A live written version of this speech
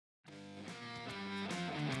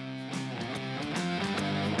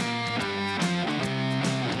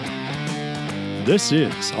This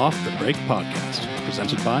is Off the Break Podcast,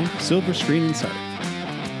 presented by Silver Screen Insider.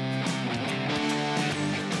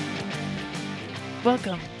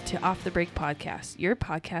 Welcome to Off the Break Podcast, your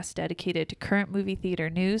podcast dedicated to current movie theater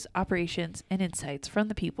news, operations, and insights from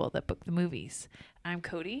the people that book the movies. I'm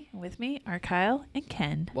Cody, and with me are Kyle and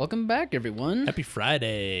Ken. Welcome back, everyone. Happy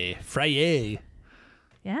Friday. Friday.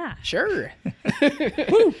 Yeah, Sure.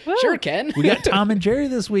 Woo. Sure, Ken. We got Tom and Jerry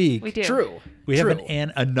this week. we do. True. We have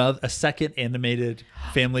True. a second animated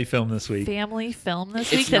family film this week. Family film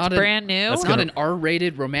this It's week that's not brand new. It's not an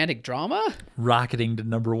R-rated romantic drama? Rocketing to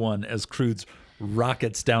number one as Crude's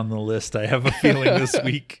rockets down the list, I have a feeling, this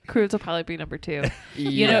week. Cruise will probably be number 2. You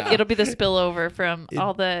Yeah. know, it'll be the spillover from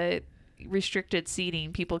all the restricted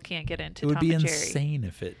seating. People can't get into It would Tom be and Jerry. insane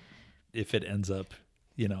if it ends up,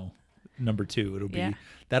 number 2. It'll be Yeah.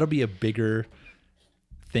 That'll be a bigger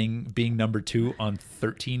thing being number 2 on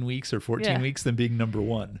 13 weeks or 14 Yeah. weeks than being number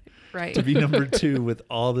 1. Right. To be number 2 with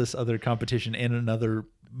all this other competition and another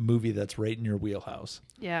movie that's right in your wheelhouse.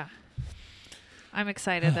 Yeah. I'm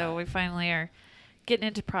excited, though. We finally are getting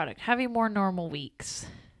into product, having more normal weeks.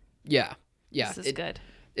 Yeah. Yeah. This is good.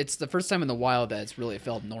 It's the first time in a while that it's really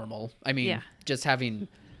felt normal. I mean, Yeah. just having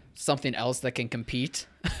something else that can compete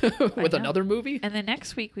with know. another movie. And then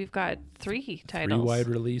next week, we've got 3 3 titles. wide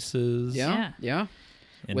releases. Yeah. Yeah.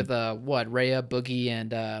 And- With Raya, Boogie,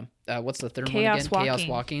 and what's the third Chaos one again? Chaos Walking.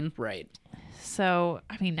 Walking. Right. So,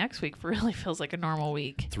 I mean, next week really feels like a normal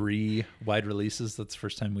week. 3 wide releases. That's the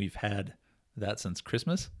first time we've had that since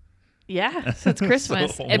Christmas. Yeah, since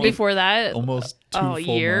Christmas. So And almost- before that, Almost 2 a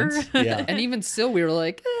full year. months. Yeah. And even still, we were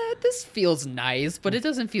like, this feels nice, but it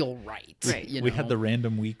doesn't feel right. Right. You We know? had the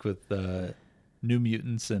random week with New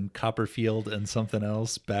Mutants and Copperfield and something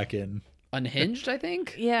else back in. Unhinged, I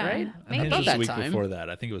think. Yeah, Right? maybe. Unhinged was that the week time. before that.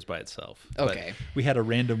 I think it was by itself. But Okay. we had a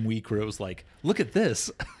random week where it was like, look at this.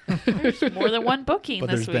 There's more than one booking But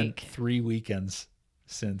this there's been week. 3 weekends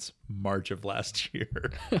since March of last year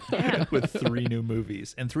Yeah. with 3 new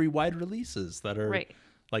movies and 3 wide releases that are Right.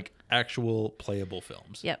 like actual playable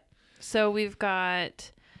films. Yep. So we've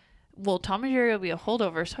got, Tom and Jerry will be a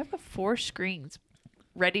holdover. So I've got 4 screens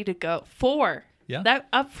ready to go. 4. Yeah. That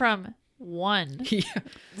up from 1, Yeah.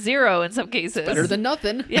 0 in some cases. Better than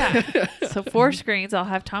nothing. Yeah. So 4 screens. I'll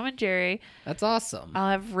have Tom and Jerry. That's awesome.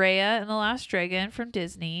 I'll have Raya and the Last Dragon from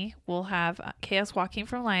Disney. We'll have Chaos Walking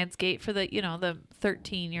from Lionsgate for the, the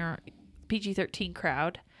 13-year PG-13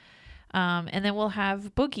 crowd. And then we'll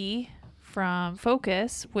have Boogie from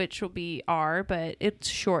Focus, which will be R, but it's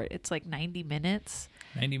short. It's like 90 minutes.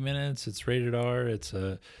 90 minutes. It's rated R. It's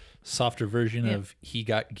a softer version Yeah. of He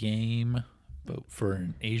Got Game, but for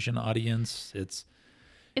an Asian audience, it's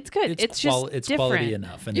good. It's just it's different. quality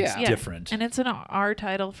enough, and it's Yeah. different. And it's an R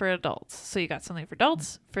title for adults. So you got something for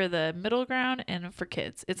adults, for the middle ground, and for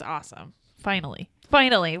kids. It's awesome. Finally,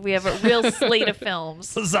 we have a real slate of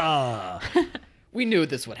films. Huzzah! We knew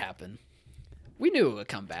this would happen. We knew it would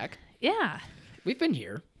come back. Yeah. We've been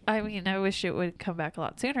here. I mean, I wish it would come back a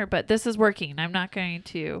lot sooner, but this is working. I'm not going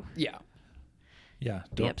to. Yeah. Yeah,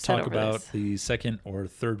 Be don't upset talk over about this. the second or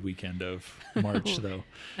third weekend of March, though.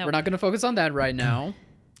 No. We're not going to focus on that right now.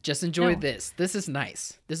 Just enjoy No. this. This is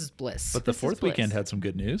nice. This is bliss. But the This is fourth weekend bliss. had some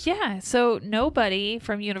good news. Yeah. So nobody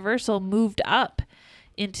from Universal moved up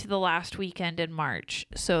into the last weekend in March.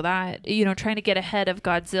 So that, trying to get ahead of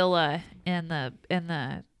Godzilla and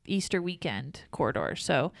the Easter weekend corridor.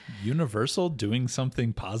 So Universal doing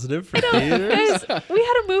something positive for theaters? guys, we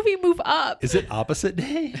had a movie move up. Is it opposite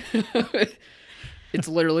day? It's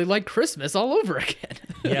literally like Christmas all over again.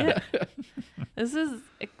 Yeah. This is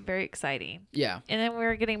very exciting. Yeah. And then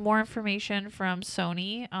we're getting more information from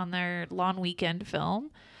Sony on their long weekend film.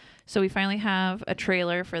 So we finally have a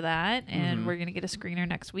trailer for that, and we're going to get a screener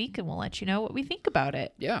next week, and we'll let you know what we think about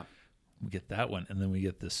it. Yeah. We get that one, and then we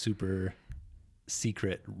get the super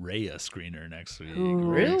secret Raya screener next week. Ooh.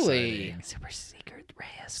 Very Really? exciting. Super secret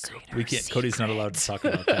Raya screener. We can't. Cody's not allowed to talk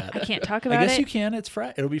about that. I can't talk about I guess it. you can. It's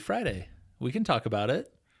Friday. It'll be Friday. We can talk about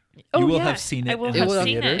it. Oh, you will yeah. have seen it. I will in It have the would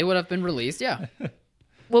seen theater. it. It would have been released. Yeah.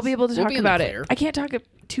 We'll be able to We'll talk be in the about it. clear. I can't talk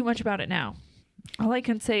too much about it now. All I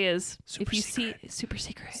can say is Super if you secret. see super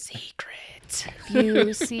secret. Secret. If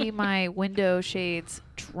you see my window shades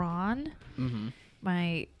drawn, Mm-hmm.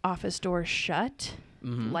 my office door shut,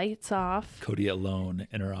 lights off, Cody alone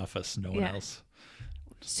in her office. No one Yeah. else.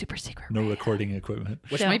 super secret. No Raya. recording equipment.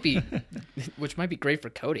 Which So- might be great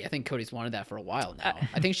for Cody. I think Cody's wanted that for a while now.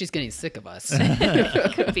 I think she's getting sick of us.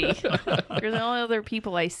 Could be. You're the only other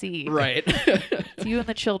people I see. Right. It's you and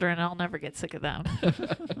the children. I'll never get sick of them.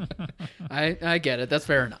 I get it. That's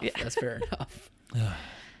fair enough. That's fair enough.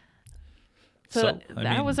 So, I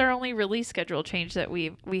that mean, was our only release schedule change that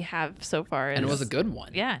we have so far. And it was a is- good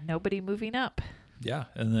one. Yeah, nobody moving up. Yeah.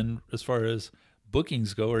 And then as far as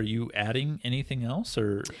bookings go, are you adding anything else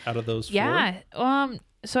or out of those four? Yeah.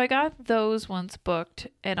 So I got those ones booked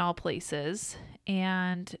in all places,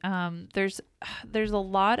 and there's a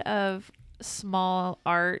lot of small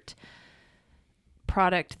art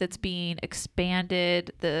product that's being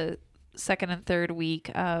expanded the second and third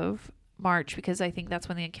week of March, because I think that's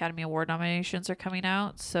when the Academy Award nominations are coming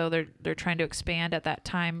out. So they're trying to expand at that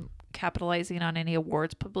time, capitalizing on any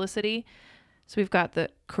awards publicity. So we've got the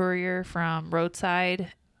Courier from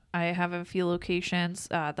Roadside. I have a few locations.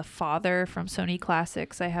 The Father from Sony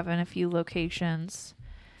Classics. I have in a few locations.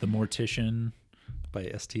 The Mortician by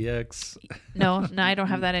STX. No, I don't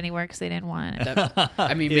have that anywhere because they didn't want it.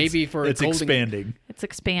 I mean, maybe for it's Golden, expanding. It's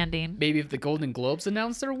expanding. maybe if the Golden Globes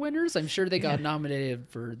announced their winners, I'm sure they got nominated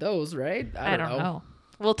for those, right? I don't know.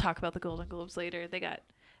 We'll talk about the Golden Globes later. They got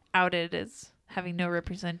outed as having no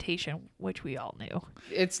representation, which we all knew.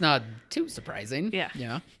 It's not too surprising. Yeah.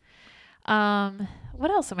 Yeah. What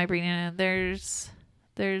else am I bringing in? There's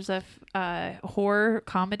a horror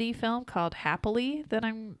comedy film called Happily that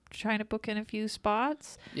I'm trying to book in a few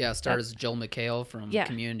spots. Yeah. Stars Jill McHale from Yeah.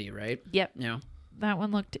 Community, right? Yep. Yeah. That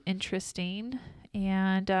one looked interesting.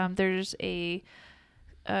 And there's a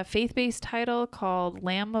faith-based title called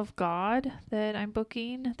Lamb of God that I'm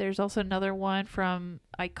booking. There's also another one from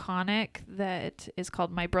Iconic that is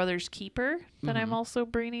called My Brother's Keeper that I'm also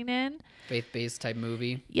bringing in. Faith-based type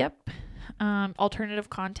movie. Yep. Alternative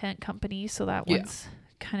content company, so that Yeah. one's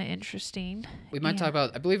kind of interesting. We might Yeah. talk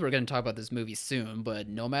about, I believe we're going to talk about this movie soon, but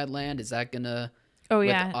Nomadland, is that going to, Oh with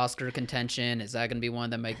yeah. Oscar contention, is that going to be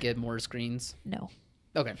one that might get more screens? No.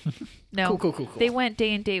 Okay. No. Cool. They went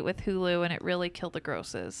day and date with Hulu, and it really killed the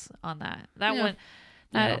grosses on that. That Yeah. one,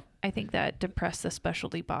 Yeah. I think that depressed the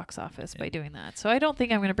specialty box office by doing that. So I don't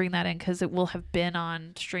think I'm going to bring that in because it will have been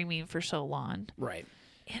on streaming for so long, Right.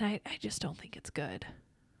 and I just don't think it's good.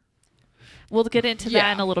 We'll get into that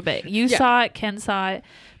Yeah. in a little bit. You Yeah. saw it, Ken saw it,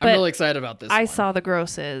 I'm but really excited about this I one. saw the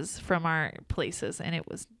grosses from our places, and it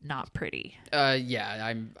was not pretty.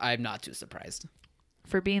 Yeah, I'm not too surprised.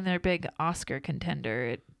 For being their big Oscar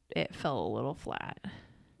contender, it fell a little flat.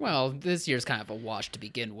 Well, this year's kind of a wash to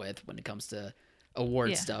begin with when it comes to award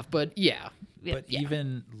Yeah. stuff, but yeah. But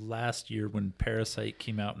even last year when Parasite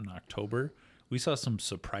came out in October, we saw some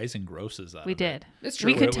surprising grosses out We of did. It's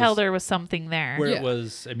We true. could It tell was- there was something there. Where Yeah. it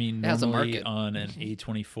was, I mean, It has a normally market. on an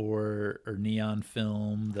A24 or Neon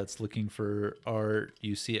film that's looking for art,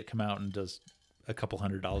 you see it come out and does a couple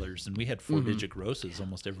 $100s. And we had 4-digit grosses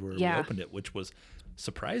almost everywhere Yeah. we opened it, which was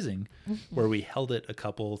surprising, where we held it a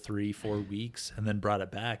couple, 3-4 weeks and then brought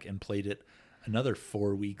it back and played it another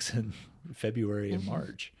 4 weeks in February and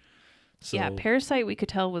March. So, Yeah, Parasite we could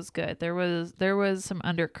tell was good. There was some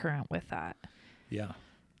undercurrent with that. yeah.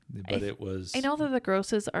 But it was. I know that the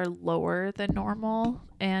grosses are lower than normal,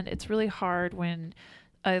 and it's really hard when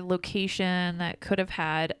a location that could have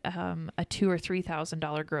had a $2,000 or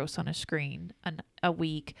 $3,000 gross on a screen a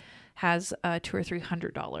week has a $200 or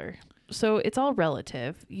 $300. So it's all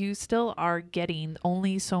relative. You still are getting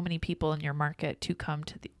only so many people in your market to come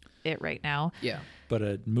to it right now. Yeah. But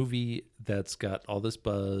a movie that's got all this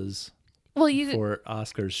buzz Well, you for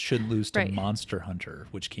Oscars should lose to Right. Monster Hunter,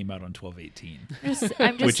 which came out on 12/18,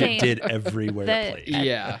 I'm just which saying it did everywhere that- it played.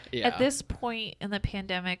 Yeah. At this point in the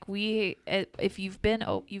pandemic, if you've been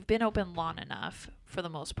open long enough for the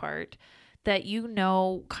most part, that you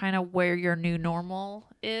know kind of where your new normal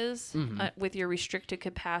is with your restricted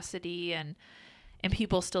capacity and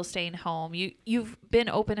people still staying home. You've been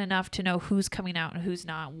open enough to know who's coming out and who's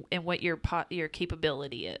not, and what your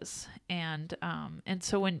capability is. And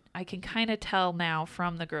so when I can kind of tell now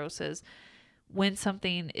from the grosses when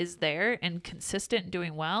something is there and consistent and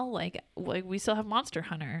doing well, like we still have Monster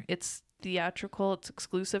Hunter. It's theatrical, it's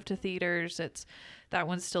exclusive to theaters. That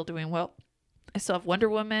one's still doing well. I still have Wonder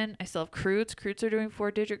Woman. I still have Croods. Croods are doing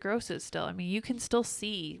 4-digit grosses still. I mean, you can still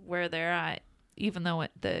see where they're at, even though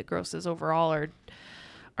the grosses overall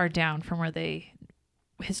are down from where they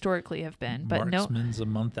historically have been. But Marksman's a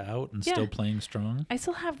month out and Yeah. still playing strong. I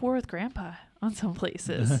still have War with Grandpa on some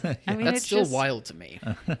places. I mean, That's it's still just, wild to me.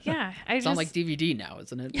 Yeah, It's on like DVD now,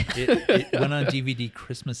 isn't it? It went on DVD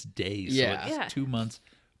Christmas Day, so Yeah. it's Yeah. 2 months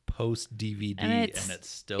post DVD, And and it's- it's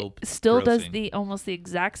still does grossing. the almost the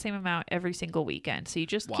exact same amount every single weekend. So you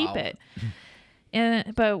just Wow. keep it.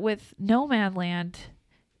 But with Nomadland,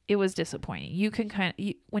 it was disappointing. You can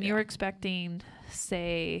when you're expecting,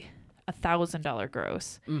 say, $1,000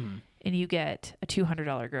 gross, and you get a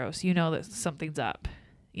 $200 gross, you know that something's up.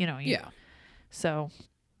 Yeah. So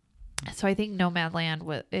So I think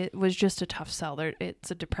Nomadland it was just a tough sell.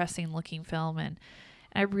 It's a depressing looking film, and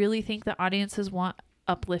I really think the audiences want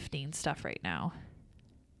uplifting stuff right now.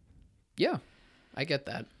 Yeah, I get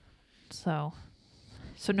that. So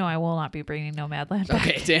no, I will not be bringing Nomadland back.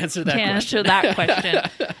 Okay, to answer that To question. answer that question.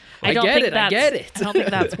 I get it. I don't think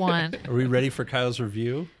that's one. Are we ready for Kyle's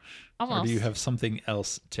review? Almost. Or do you have something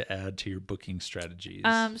else to add to your booking strategies?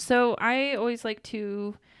 So I always like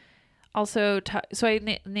to also so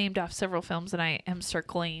I named off several films that I am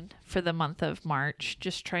circling for the month of March,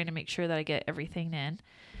 just trying to make sure that I get everything in.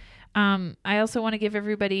 I also want to give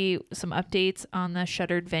everybody some updates on the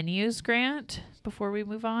Shuttered Venues grant before we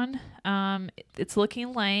move on. It's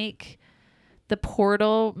looking like the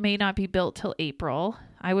portal may not be built till April.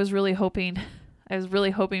 I was really hoping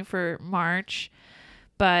for March,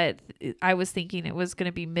 but I was thinking it was going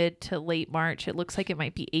to be mid to late March. It looks like it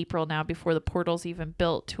might be April now before the portal's even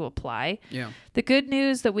built to apply. Yeah. The good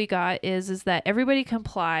news that we got is that everybody can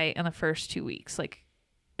apply in the first 2 weeks. Like,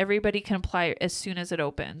 everybody can apply as soon as it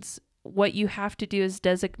opens. What you have to do is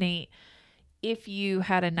designate if you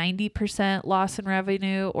had a 90% loss in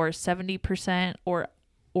revenue or 70% or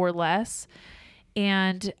less.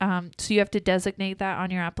 And so you have to designate that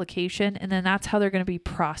on your application, and then that's how they're going to be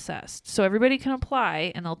processed. So everybody can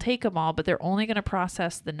apply and they'll take them all, but they're only going to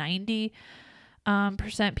process the 90%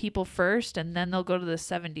 people first, and then they'll go to the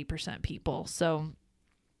 70% people. So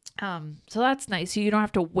that's nice. So you don't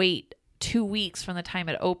have to wait 2 weeks from the time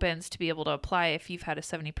it opens to be able to apply if you've had a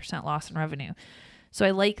 70% loss in revenue. So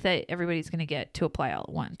I like that everybody's going to get to apply all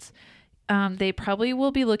at once. They probably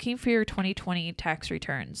will be looking for your 2020 tax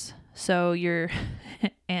returns. So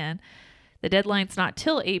and the deadline's not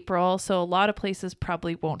till April. So a lot of places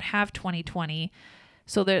probably won't have 2020.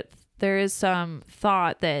 So there is some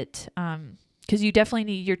thought that, cause you definitely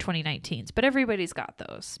need your 2019s, but everybody's got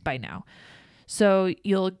those by now. So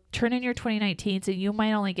you'll turn in your 2019s and you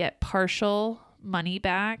might only get partial money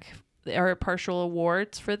back or partial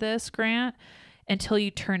awards for this grant until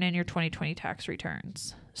you turn in your 2020 tax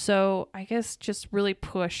returns. So I guess just really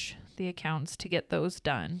push the accountants to get those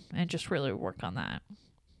done and just really work on that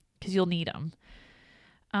because you'll need them.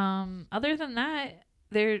 Other than that,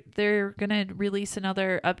 they're going to release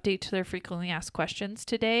another update to their frequently asked questions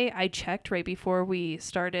today. I checked right before we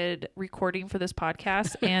started recording for this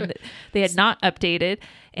podcast and they had not updated.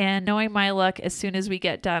 And knowing my luck, as soon as we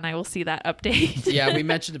get done, I will see that update. Yeah, we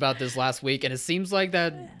mentioned about this last week, and it seems like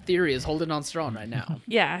that theory is holding on strong right now.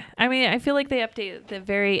 Yeah. I mean, I feel like they update at the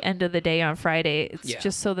very end of the day on Friday. It's Yeah.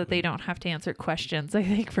 just so that they don't have to answer questions, I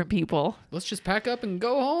think, from people. Let's just pack up and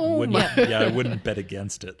go home. I wouldn't bet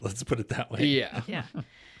against it. Let's put it that way. Yeah. Yeah.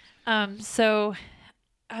 So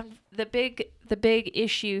the big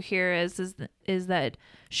issue here is that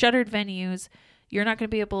Shuttered Venues, you're not going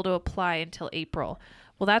to be able to apply until April.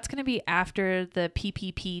 Well, that's going to be after the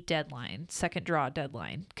PPP deadline, second draw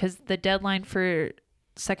deadline, because the deadline for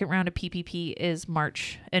second round of PPP is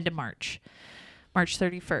end of March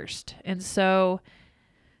 31st. And so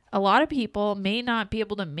a lot of people may not be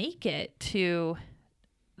able to make it to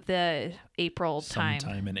the April time.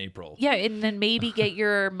 Sometime in April. Yeah, and then maybe get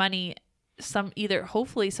your money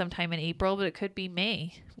hopefully sometime in April, but it could be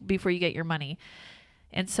May before you get your money.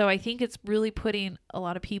 And so I think it's really putting a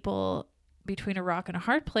lot of people between a rock and a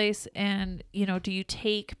hard place. And, do you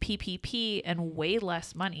take PPP and way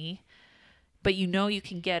less money, but you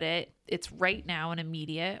can get it, it's right now and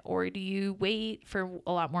immediate, or do you wait for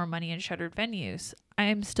a lot more money in Shuttered Venues?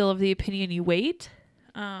 I'm still of the opinion you wait.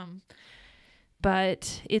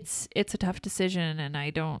 But it's a tough decision, and I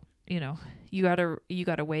don't, you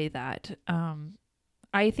gotta weigh that.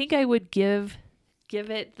 I think I would give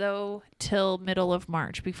it though till middle of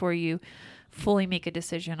March before you fully make a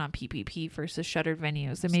decision on PPP versus Shuttered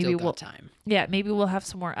Venues, and maybe maybe we'll have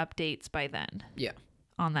some more updates by then. Yeah,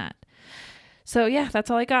 on that. So yeah, that's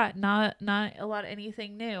all I got. Not a lot of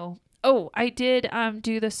anything new. Oh, I did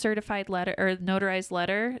do the certified letter or notarized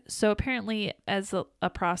letter. So apparently as a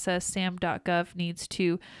process, SAM.gov needs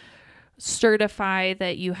to certify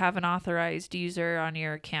that you have an authorized user on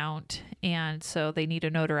your account. And so they need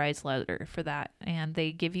a notarized letter for that. And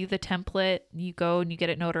they give you the template. You go and you get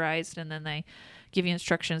it notarized, and then they give you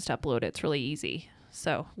instructions to upload it. It's really easy.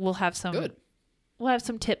 So we'll have some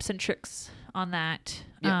tips and tricks on that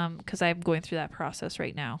because I'm going through that process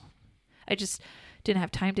right now. I just didn't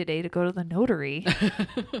have time today to go to the notary,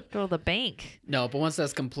 go to the bank. No, but once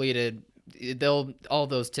that's completed, all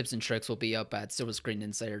those tips and tricks will be up at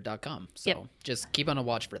silverscreeninsider.com. So just keep on a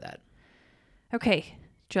watch for that. Okay,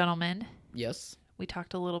 gentlemen. Yes. we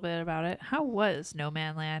talked a little bit about it. How was No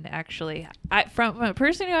Man Land actually? From a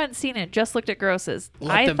person who hadn't seen it, just looked at grosses.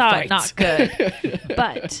 I them thought fight. not good.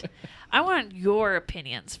 But I want your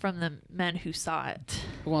opinions from the men who saw it.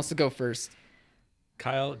 Who wants to go first?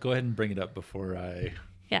 Kyle, go ahead and bring it up before I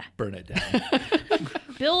Yeah. burn it down.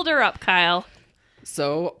 Build her up, Kyle.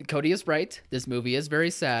 So Cody is right. This movie is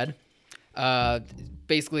very sad.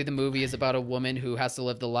 Basically, the movie is about a woman who has to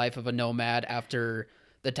live the life of a nomad after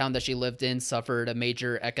the town that she lived in suffered a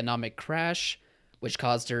major economic crash, which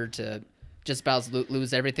caused her to just about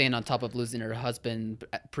lose everything on top of losing her husband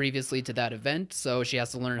previously to that event. So she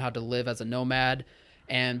has to learn how to live as a nomad.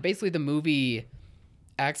 And basically, the movie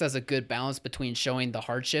acts as a good balance between showing the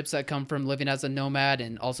hardships that come from living as a nomad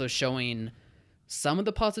and also showing some of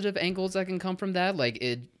the positive angles that can come from that. Like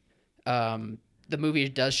the movie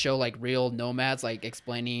does show like real nomads, like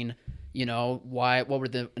explaining, what were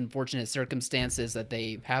the unfortunate circumstances that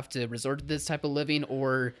they have to resort to this type of living,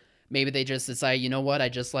 or maybe they just decide, I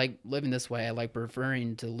just like living this way. I like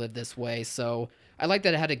preferring to live this way. So I like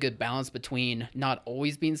that it had a good balance between not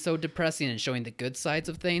always being so depressing and showing the good sides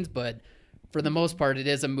of things, but for the most part, it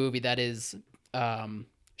is a movie that is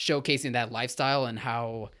showcasing that lifestyle and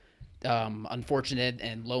how unfortunate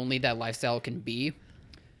and lonely that lifestyle can be.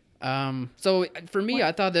 So for me,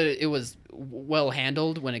 I thought that it was well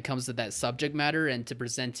handled when it comes to that subject matter and to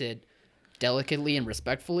present it delicately and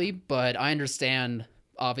respectfully. But I understand,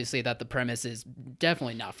 obviously, that the premise is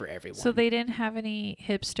definitely not for everyone. So they didn't have any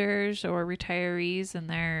hipsters or retirees in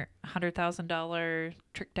their $100,000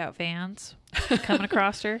 tricked out vans coming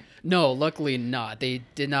across her? No, luckily not. They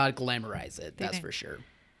did not glamorize it, that's didn't. for sure.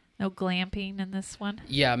 No glamping in this one?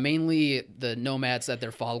 Yeah, mainly the nomads that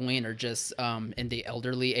they're following are just in the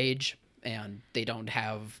elderly age, and they don't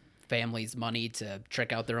have families' money to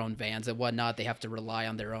trick out their own vans and whatnot. They have to rely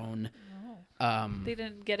on their own. They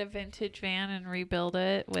didn't get a vintage van and rebuild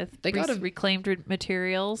it with They got reclaimed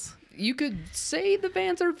materials? You could say the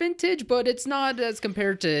vans are vintage, but it's not as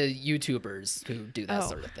compared to YouTubers who do that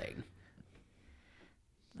sort of thing.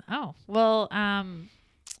 Oh, well, how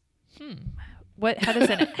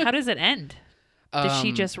does it end? Does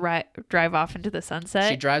she just drive off into the sunset?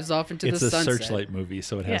 She drives off into It's the a sunset. Searchlight movie,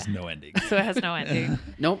 so it has no ending. So it has no ending.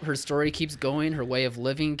 Nope, her story keeps going. Her way of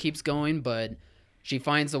living keeps going, but she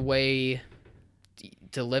finds a way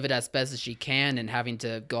to live it as best as she can and having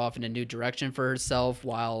to go off in a new direction for herself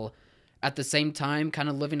while at the same time kind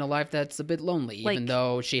of living a life that's a bit lonely, even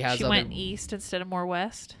though she has She went east instead of more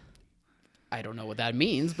west? I don't know what that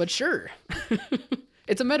means, but sure.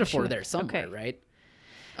 It's a metaphor there somewhere, Okay.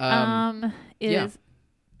 right? Yeah.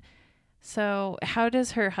 So how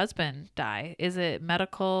does her husband die? Is it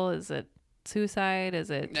medical? Is it suicide?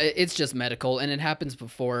 Is it? It's just medical, and it happens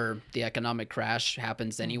before the economic crash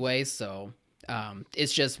happens Mm. anyway. So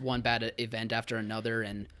it's just one bad event after another,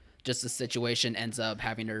 and just the situation ends up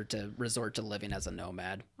having her to resort to living as a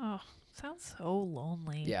nomad. Oh, sounds so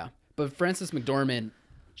lonely. Yeah, but Frances McDormand,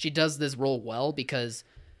 she does this role well because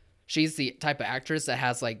she's the type of actress that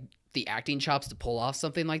has like the acting chops to pull off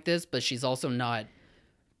something like this, but she's also not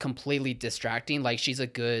completely distracting. Like she's a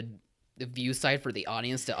good view side for the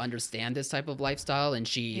audience to understand this type of lifestyle, and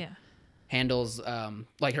she handles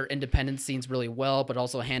like her independent scenes really well, but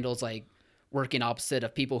also handles like working opposite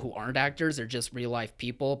of people who aren't actors. They're just real life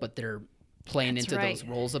people, but they're playing into those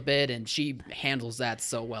roles a bit, and she handles that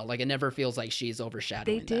so well. Like it never feels like she's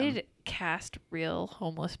overshadowing They them. did cast real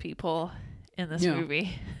homeless people in this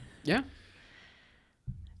movie. Yeah.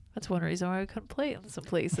 That's one reason why I couldn't play it in some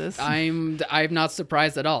places. I'm not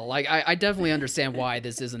surprised at all. Like I definitely understand why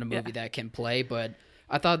this isn't a movie that can play, but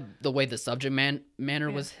I thought the way the subject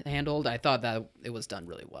manner was handled, I thought that it was done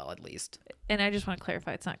really well, at least. And I just want to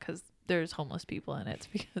clarify, it's not because there's homeless people in it. It's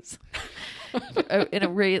because in a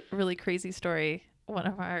really crazy story, one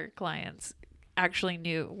of our clients actually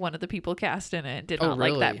knew one of the people cast in it and did not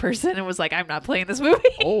like that person and was like, I'm not playing this movie.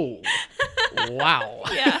 Oh, wow.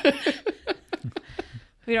 Yeah.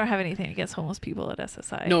 We don't have anything against homeless people at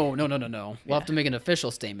SSI. No. We'll have to make an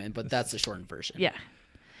official statement, but that's the shortened version. Yeah.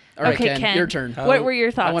 All right, Okay, Ken, your turn. What were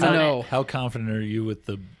your thoughts I want to on know. it? How confident are you with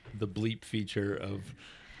the bleep feature of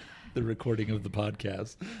the recording of the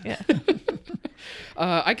podcast? Yeah.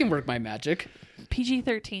 I can work my magic.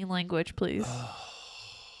 PG-13 language, please.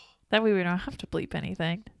 That way we don't have to bleep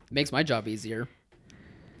anything. Makes my job easier.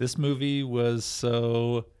 This movie was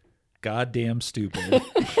so goddamn stupid.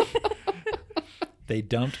 They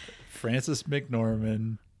dumped Frances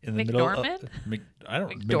McDormand in the middle of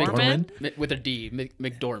McDormand? With a D,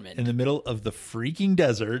 McDormand. in the middle of the freaking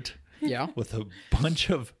desert Yeah. with a bunch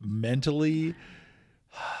of mentally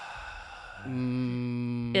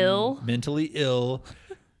Ill. ill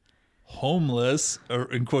homeless,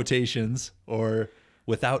 or in quotations, or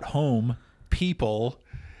without home people,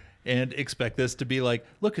 and expect this to be like,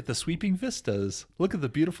 look at the sweeping vistas, look at the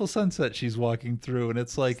beautiful sunset she's walking through, and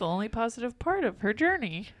it's like, It's the only positive part of her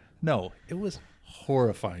journey. no, it was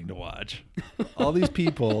horrifying to watch. All these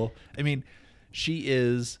people, I mean, she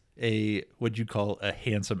is a, what'd you call a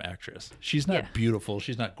handsome actress. She's not Yeah. beautiful,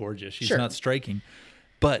 she's not gorgeous, she's Sure. not striking,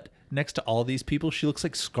 but next to all these people, she looks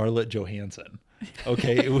like Scarlett Johansson.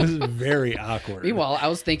 Okay, it was very awkward. Meanwhile, I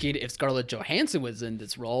was thinking if Scarlett Johansson was in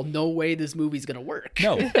this role, no way this movie's gonna work.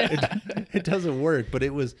 No, it doesn't work, but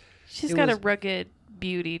it was, She's it got was- a rugged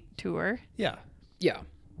beauty to her. yeah. Yeah.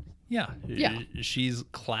 Yeah. She's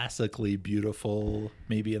classically beautiful,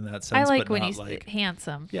 maybe in that I sense, like but when not he's like.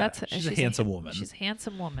 handsome. Yeah, That's she's a handsome woman. She's a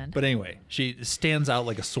handsome woman. But anyway, she stands out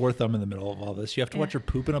like a sore thumb in the middle of all this. You have to watch her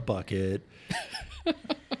poop in a bucket.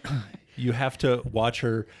 You have to watch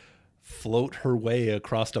her float her way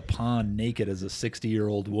across a pond naked as a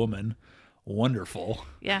 60-year-old woman. Wonderful.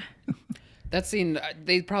 Yeah. That scene,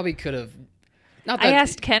 they probably could have. Not that I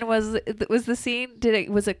asked Ken, was the scene,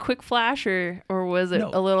 was it quick flash or was it No.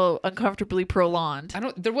 a little uncomfortably prolonged?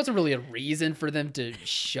 There wasn't really a reason for them to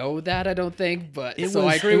show that, I don't think. But It so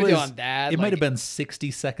was- I agree it with you was- on that. It might like, have been 60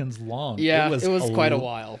 seconds long. Yeah, it was quite a l-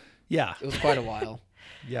 while. Yeah. It was quite a while.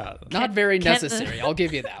 Yeah. Not very Ken- necessary. I'll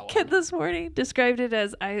give you that one. Ken this morning described it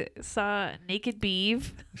as, I saw naked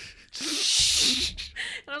beeve.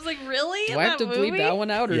 And I was like, really? Do In I have to that bleep movie? that one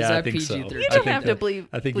out, or Yeah, is I that think PG so. 13? You I don't think have that- to bleep,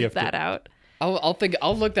 I think you bleep have to- that out.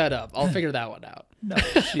 I'll look that up. I'll figure that one out. No,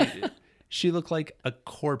 she looked like a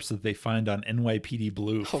corpse that they find on NYPD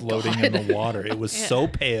Blue Oh, floating in the water. It was so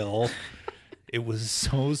pale. It was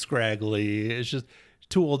so scraggly. It's just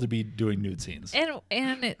too old to be doing nude scenes. And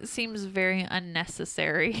it seems very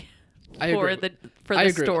unnecessary I for agree. the I agree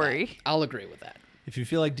with that. story. I'll agree with that. If you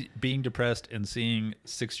feel like being depressed and seeing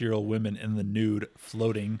 6-year-old women in the nude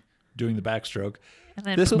floating, doing the backstroke, And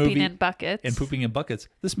then this pooping movie- in buckets. and pooping in buckets,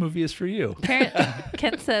 this movie is for you.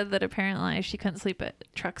 Ken said that apparently she couldn't sleep at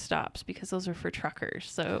truck stops because those are for truckers.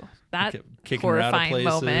 So that Kicking her out of horrifying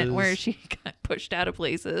moment where places. she got pushed out of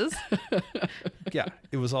places. Yeah,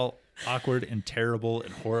 it was all awkward and terrible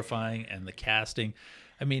and horrifying, and the casting.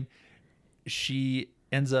 I mean, she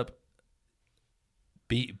ends up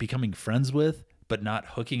becoming friends with, but not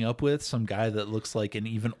hooking up with, some guy that looks like an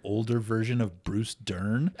even older version of Bruce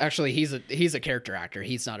Dern. Actually, he's a character actor.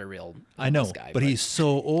 He's not a real I know, homeless guy, but he's so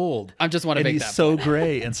old. I just want to and make he's that so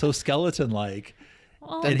gray and so skeleton-like.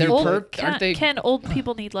 Well, Then they're aren't they? Ken, old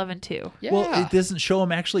people need loving too. Yeah. Well, it doesn't show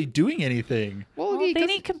him actually doing anything. Well, Well, yeah, they 'cause-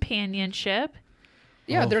 need companionship.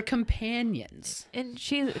 yeah, Oh. they're companions. And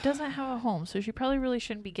she doesn't have a home, so she probably really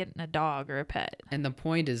shouldn't be getting a dog or a pet. And the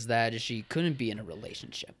point is that she couldn't be in a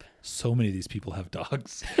relationship. So many of these people have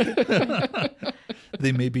dogs.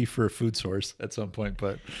 They may be for a food source at some point,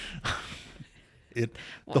 but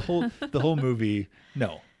the whole movie.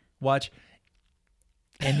 No, watch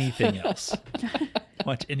anything else.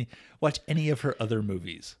 watch any of her other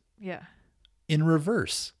movies Yeah. in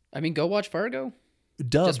reverse. I mean, go watch Fargo.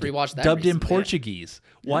 Dubbed, rewatched that dubbed in recently, yeah. Portuguese.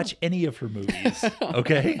 Watch any of her movies,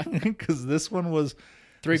 okay? Because this one was,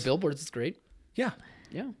 3 Billboards is great. yeah,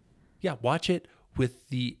 Yeah. watch it with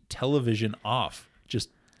the television off. Just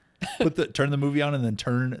turn the movie on and then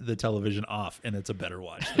turn the television off, and it's a better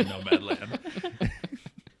watch than Nomadland.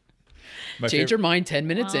 Change your mind 10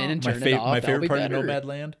 minutes in and my, turn it off. my That'll favorite be part better. of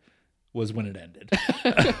Nomadland was when it ended.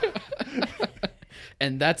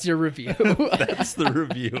 And that's your review. That's the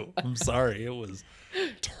review. I'm sorry, it was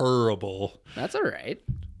terrible. That's all right.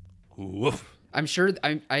 Woof. I am sure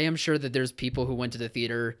that there's people who went to the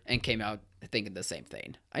theater and came out thinking the same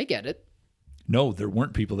thing. I get it. No, there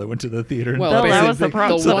weren't people that went to the theater. Well, Well, that was the basically,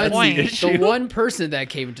 problem. the So one, that's the issue. the one person that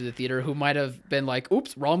came into the theater who might have been like,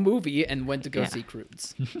 "Oops, wrong movie," and went to go Yeah. see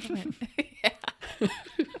Croods.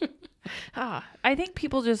 I think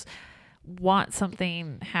people just want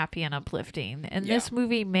something happy and uplifting. And Yeah. this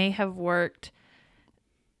movie may have worked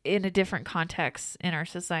in a different context in our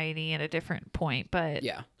society at a different point, but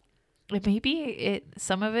Yeah, maybe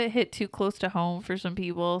some of it hit too close to home for some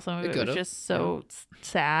people. Some of It it was could've, just so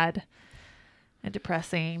sad and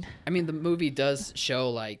depressing. I mean, the movie does show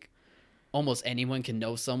like almost anyone can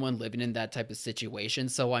know someone living in that type of situation.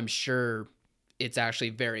 So I'm sure it's actually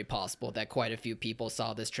very possible that quite a few people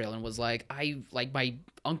saw this trailer and was like, I like my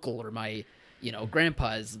uncle or my,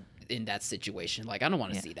 grandpa is in that situation. Like, I don't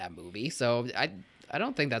want to see that movie. So I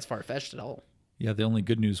don't think that's far fetched at all. Yeah, the only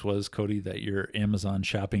good news was, Cody, that your Amazon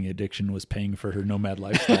shopping addiction was paying for her nomad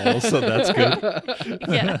lifestyle, so that's good.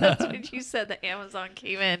 Yeah, that's what you said. That Amazon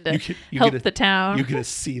came in to You help get to- the town. You get to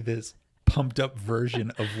see this pumped up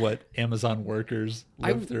version of what Amazon workers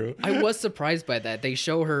live through. I was surprised by that. They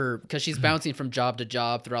show her because she's bouncing from job to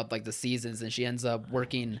job throughout like the seasons, and she ends up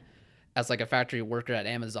working as like a factory worker at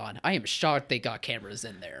Amazon. I am shocked they got cameras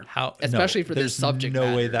in there. Especially for this subject There's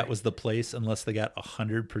no way matter. that was the place unless they got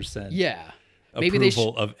 100% Yeah.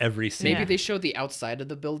 approval of every scene. Maybe they showed the outside of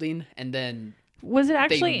the building and then Was it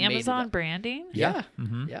actually made it Amazon up. branding? yeah.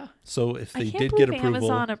 Mhm. Yeah. So if I they can't did believe get approval,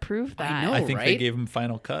 Amazon approved that. I know. I think they right? gave them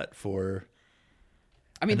final cut for.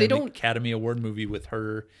 I mean, and they then the don't Academy Award movie with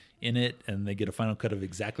her in it, and they get a final cut of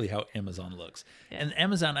exactly how Amazon looks. And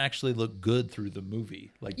Amazon actually looked good through the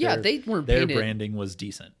movie. Like they weren't their painted- branding was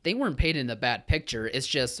decent. they weren't painted in a bad picture. It's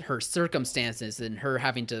just her circumstances and her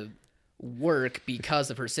having to work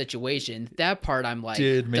because of her situation. That part I'm like,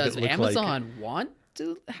 Did make does it look Amazon want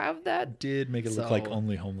to have that? Did make it look like So-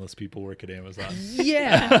 only homeless people work at Amazon.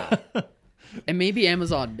 Yeah. And maybe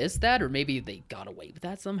Amazon missed that, or maybe they got away with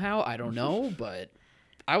that somehow. I don't know, but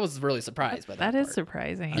I was really surprised by that. That is part.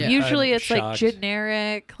 surprising. Yeah. Usually I'm it's like shocked.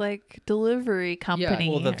 generic like delivery company.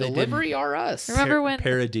 well, the They didn't delivery are us. Remember when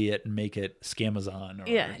parody it and make it Scamazon? Or,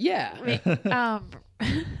 Yeah. Yeah.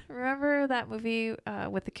 remember that movie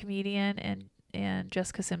with the comedian and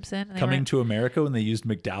Jessica Simpson? And they Coming were- to America when they used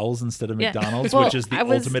McDowell's instead of Yeah. McDonald's, Well, which is the I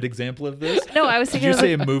was- ultimate example of this. No, I was Did thinking you of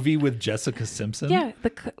say a movie with Jessica Simpson? yeah,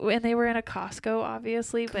 and they were in a Costco,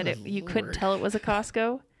 obviously, but Good you couldn't Lord. tell it was a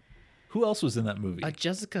Costco. Who else was in that movie? A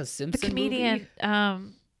Jessica The Simpson comedian,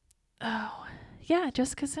 movie?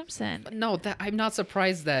 Jessica Simpson, No, I'm not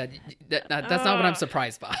surprised that's not what I'm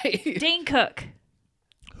surprised by. Dane Cook,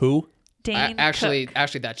 Who? Dane Actually,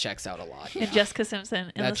 Cook, that checks out a lot. and Jessica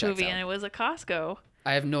Simpson in That this checks movie, out. and it was a Costco.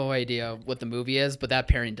 I have no idea what the movie is, but that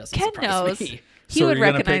pairing doesn't Ken surprise knows. me. He So would you're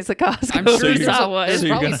gonna recognize pick- the Costco. I'm sure if he you're- saw one. there's So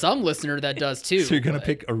you're probably gonna- some listener that does too. So you're gonna but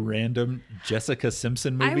pick a random Jessica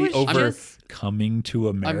Simpson I movie was over just- Coming to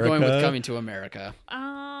America? I'm going with Coming to America.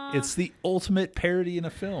 It's the ultimate parody in a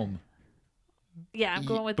film. Yeah, I'm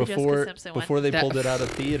going with the Before Jessica Simpson one. before they That- pulled it out of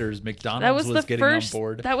theaters, That McDonald's was was the getting first. on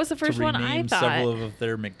board. That was the first to one I rename thought. several of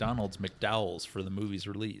their McDonald's McDowell's for the movie's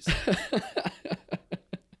release.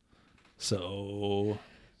 So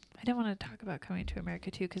I didn't want to talk about Coming to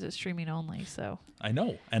America too because it's streaming only. So I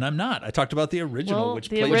know, and I'm not. I talked about the original, well, which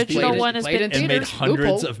the played original played- one has played been in and made theaters.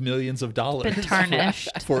 hundreds Loophole. of millions of dollars been tarnished.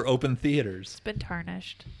 for open theaters. It's been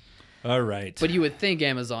tarnished. All right. But you would think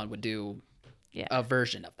Amazon would do Yeah, a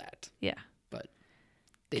version of that, yeah. but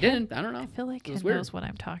they didn't. I don't know. I feel like It was Ken weird. knows what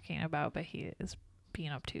I'm talking about, but he is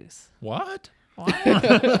being obtuse. What?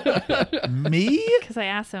 Why? Me? Because I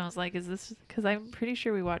asked him, I was like, "Is this?" Because I'm pretty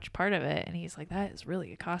sure we watched part of it, and he's like, "That is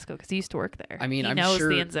really a Costco," because he used to work there. I mean, he I'm knows sure-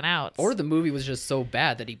 the ins and outs. Or the movie was just so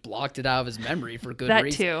bad that he blocked it out of his memory for good that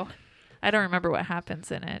reason. too. I don't remember what happens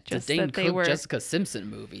in it. It's Just a Dane that they Cook, were Jessica Simpson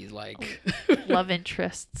movie. Like, love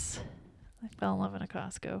interests. I fell in love in a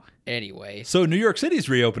Costco. anyway. So New York City's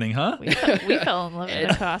reopening, huh? We fell in love in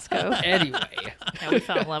a Costco. Anyway. Yeah, we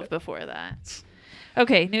fell in love before that.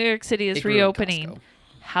 Okay, New York City is It grew in reopening. Costco.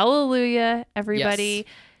 Hallelujah, everybody.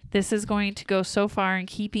 Yes. This is going to go so far in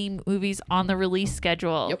keeping movies on the release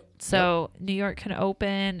schedule. Yep. So New York can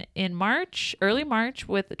open in March, early March,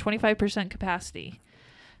 with 25% capacity,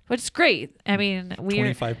 which is great. I mean, we're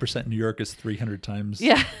 25% New York is 300 times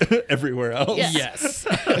Yeah. everywhere else. Yeah. Yes.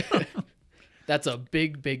 That's a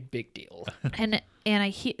big, big, big deal. and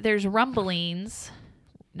I there's rumblings.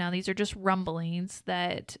 Now these are just rumblings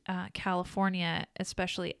that California,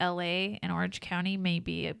 especially LA and Orange County, may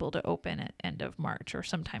be able to open at end of March or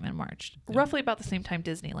sometime in March, roughly about the same time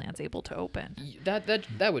Disneyland's able to open.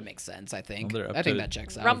 That would make sense, I think. Well, they're up I think to- that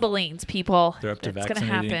checks out. Rumblings, people. They're up to It's gonna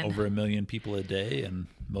vaccinating happen. over 1 million people a day, and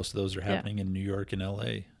most of those are Yeah. happening in New York and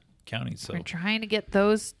LA counties. So We're trying to get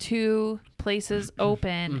those two places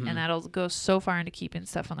open, Mm-hmm. and that'll go so far into keeping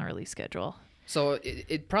stuff on the release schedule. So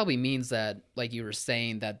it probably means that, like you were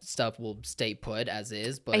saying, that stuff will stay put as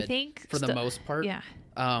is, but I think for the most part. yeah.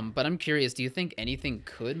 But I'm curious, do you think anything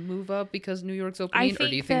could move up because New York's opening? Or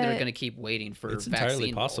do you think think they're that- going to keep waiting for It's vaccine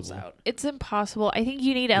entirely rolls possible. out? It's impossible. I think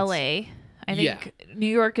you need LA. I think Yeah. New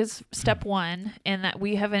York is step one, and that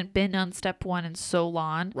we haven't been on step one in so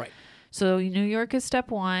long. Right. So New York is step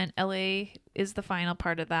one. LA is the final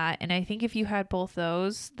part of that. And I think if you had both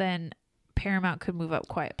those, then Paramount could move up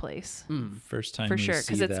Quiet Place first time for we sure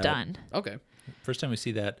see because it's that- done. Okay. First time we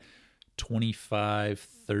see that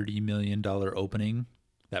 $25-30 million opening,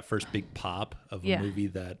 that first big pop of a Yeah. movie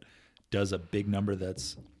that does a big number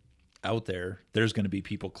that's out there, there's going to be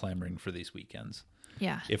people clamoring for these weekends.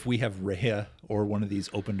 Yeah. If we have Rhea or one of these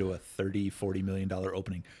open to a $30-40 million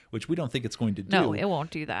opening, which we don't think it's going to do, No, it won't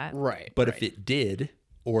do that. Right. but right. if it did,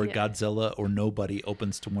 or Yeah. Godzilla or Nobody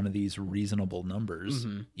opens to one of these reasonable numbers,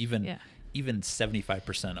 even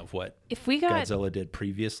 75% of what If we got Godzilla did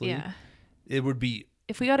previously, yeah, it would be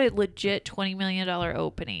if we got a legit $20 million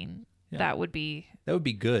opening, Yeah. that would be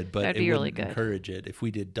good, but That'd it be really wouldn't good. encourage it. If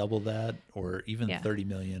we did double that or even Yeah. 30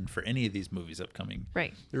 million for any of these movies upcoming,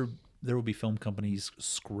 right. there will be film companies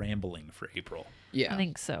scrambling for April Yeah. I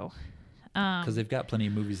think so. because they've got plenty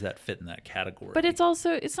of movies that fit in that category. But it's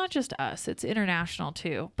not just us, it's international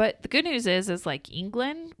too. But the good news is like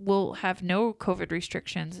England will have no COVID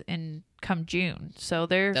restrictions in come June. So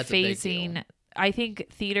they're That's a big phasing deal. I think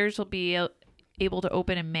theaters will be able to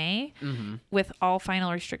open in May with all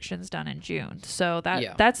final restrictions done in June. So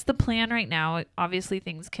that's the plan right now. Obviously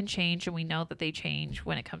things can change and we know that they change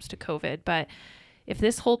when it comes to COVID, but if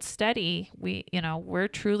this holds steady, we're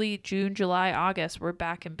truly June, July, August, we're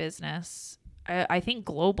back in business. I think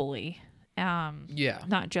globally,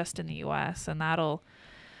 not just in the U.S., and that'll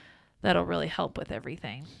really help with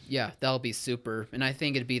everything. Yeah, that'll be super. And I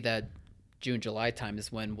think it'd be that June, July time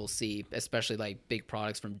is when we'll see, especially like big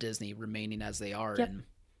products from Disney remaining as they are. Yep. And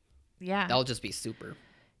Yeah, that'll just be super.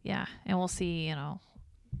 yeah, and we'll see,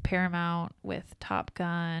 Paramount with Top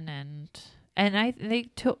Gun and they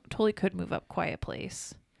totally could move up Quiet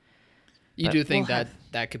Place. You But do think we'll that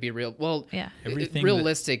have- that could be real? Well, Yeah. Everything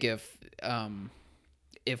realistic if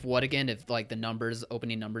what again? If like the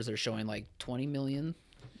opening numbers are showing like 20 million?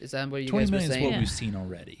 Is that what you 20 guys were million is saying? what Yeah. we've seen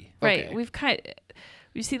already. Right. Okay.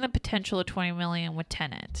 We've seen the potential of 20 million with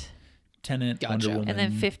Tenet. Tenet, Gotcha. Wonder Woman, And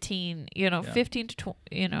then 15, 15 to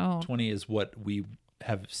 20, 20 is what we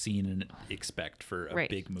have seen and expect for a Right.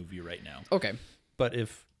 big movie right now. Okay. But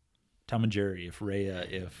if Tom and Jerry, if Raya,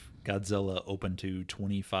 if Godzilla open to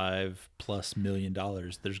 $25+ million,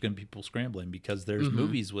 there's going to be people scrambling because there's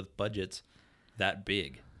movies with budgets that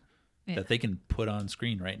big Yeah. that they can put on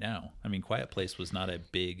screen right now. I mean, Quiet Place was not a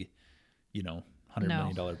big, $100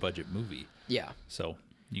 million budget movie. Yeah. So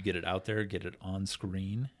you get it out there, get it on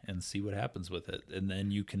screen, and see what happens with it. And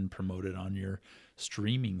then you can promote it on your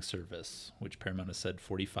streaming service, which Paramount has said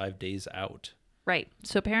 45 days out. Right.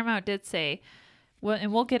 So Paramount did say, well,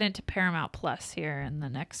 and we'll get into Paramount Plus here in the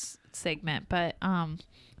next segment, but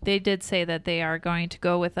they did say that they are going to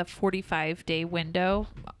go with a 45-day window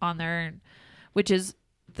on their, which has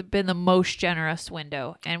been the most generous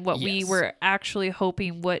window, and what we Yes. were actually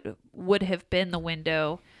hoping would have been the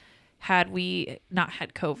window had we not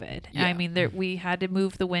had COVID. Yeah. I mean, we had to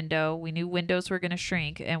move the window. We knew windows were going to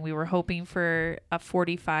shrink, and we were hoping for a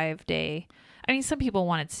 45-day. I mean, some people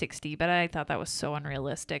wanted 60, but I thought that was so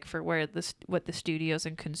unrealistic for what the studios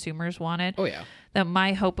and consumers wanted. Oh yeah. That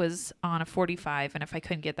my hope was on a 45, and if I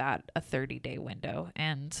couldn't get that, a 30-day window.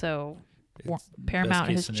 And so It's Paramount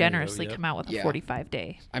best-case has scenario, generously yep. come out with a Yeah.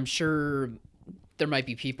 45-day. I'm sure there might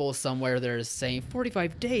be people somewhere that are saying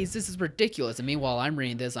 45 days. This is ridiculous. And meanwhile, I'm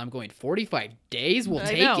reading this. I'm going 45 days. We'll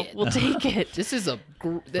take it. We'll take it. This is I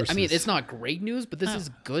mean, Versus- it's not great news, but this is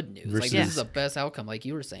good news. Like Versus- this is the best outcome, like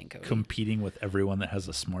you were saying, Cody. Competing with everyone that has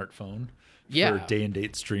a smartphone Yeah. for day and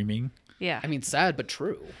date streaming. Yeah. I mean, sad but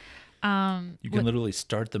true. You can literally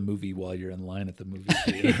start the movie while you're in line at the movie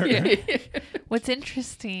theater. What's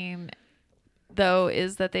interesting, though,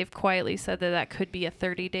 is that they've quietly said that could be a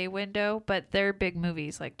 30-day window, but they're big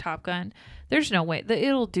movies like Top Gun. There's no way that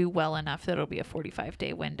it'll do well enough that it'll be a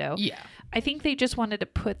 45-day window. Yeah. I think they just wanted to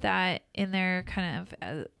put that in there kind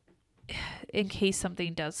of in case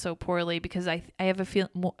something does so poorly, because I have a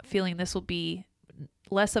feeling this will be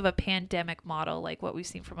less of a pandemic model like what we've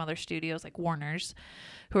seen from other studios like Warner's,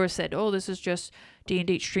 who have said, oh, this is just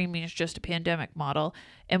day-and-date streaming is just a pandemic model,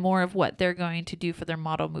 and more of what they're going to do for their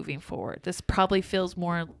model moving forward. This probably feels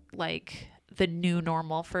more like the new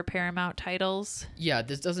normal for Paramount titles. Yeah,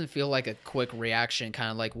 this doesn't feel like a quick reaction,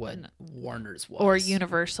 kind of like what Warner's was. Or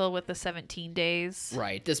Universal with the 17 days.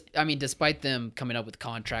 Right. Despite them coming up with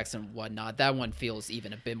contracts and whatnot, that one feels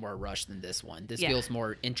even a bit more rushed than this one. This Yeah. feels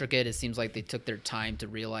more intricate. It seems like they took their time to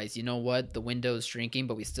realize, you know what, the window's shrinking,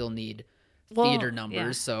 but we still need theater numbers,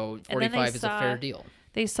 yeah. so And then they 45 is a fair deal.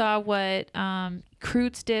 They saw what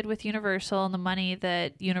Croods did with Universal and the money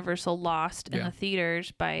that Universal lost in Yeah. the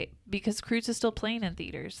theaters because Croods is still playing in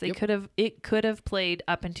theaters. They Yep. it could have played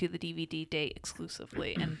up into the DVD date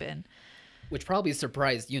exclusively and been. Which probably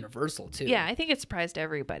surprised Universal, too. Yeah, I think it surprised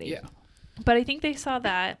everybody. Yeah. But I think they saw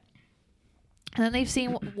that. And then they've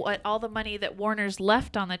seen what all the money that Warner's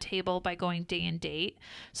left on the table by going day and date.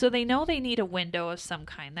 So they know they need a window of some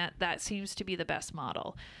kind. That seems to be the best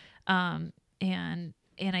model.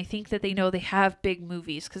 And I think that they know they have big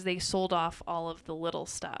movies because they sold off all of the little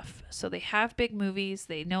stuff. So they have big movies.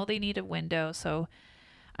 They know they need a window. So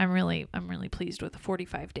I'm really pleased with the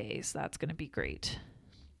 45 days. That's going to be great.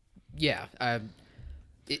 Yeah,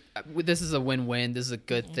 this is a win-win. This is a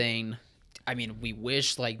good thing. I mean, we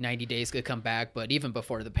wish like 90 Days could come back, but even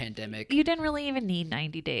before the pandemic, You didn't really even need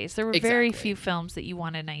 90 days. There were very Exactly. few films that you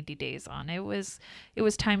wanted 90 days on. It was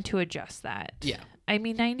time to adjust that. Yeah. I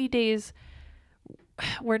mean, 90 days,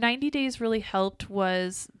 where 90 days really helped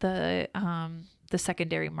was the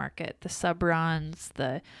secondary market, the sub runs,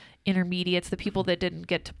 the intermediates, the people that didn't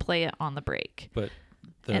get to play it on the break. But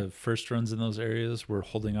the And- first runs in those areas were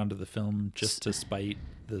holding on to the film just to spite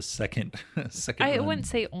the second I run. wouldn't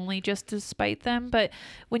say only just to spite them, but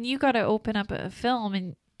when you got to open up a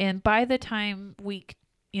film and by the time week,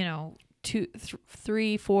 2,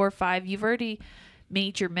 3, 4, 5, you've already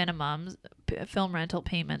made your minimums, film rental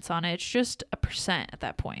payments on it. It's just a percent at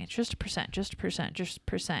that point. It's just a percent.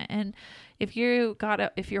 And if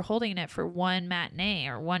you're holding it for one matinee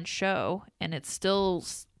or one show and it's still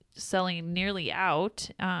selling nearly out,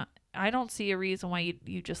 I don't see a reason why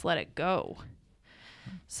you just let it go.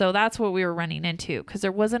 So that's what we were running into, because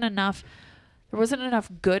there wasn't enough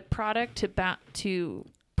good product to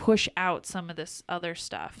push out some of this other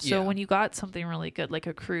stuff. So Yeah. when you got something really good like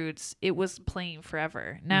a Crudes, it was playing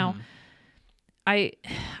forever. Now, I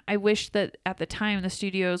wish that at the time the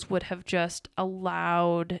studios would have just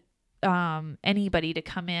allowed anybody to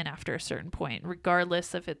come in after a certain point,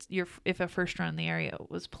 regardless if if a first run in the area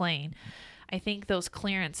was playing. I think those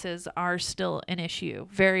clearances are still an issue,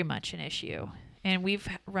 very much an issue. And we've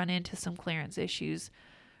run into some clearance issues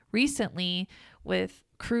recently with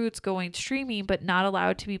Crudes going streaming, but not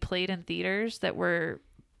allowed to be played in theaters that were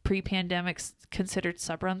pre-pandemic considered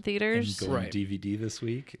sub-run and theaters. going Right. DVD this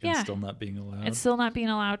week and Yeah. still not being allowed. And still not being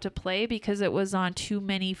allowed to play because it was on too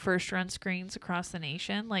many first-run screens across the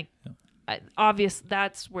nation. Like,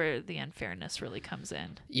 that's where the unfairness really comes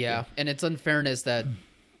in. Yeah, and it's unfairness that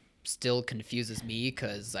still confuses me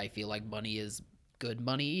because I feel like money is good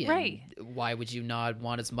money. And Right. Why would you not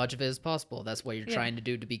want as much of it as possible? That's what you're Yeah. trying to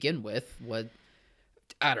do to begin with.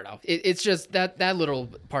 I don't know. It's just that little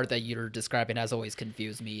part that you're describing has always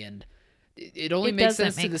confused me, and it only It makes doesn't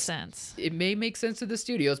sense to make the sense. It may make sense to the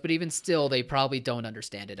studios, but even still, they probably don't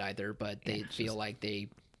understand it either. But they feel like they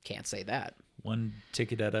can't say that. One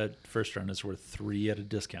ticket at a first run is worth 3 at a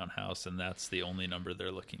discount house, and that's the only number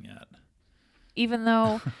they're looking at. Even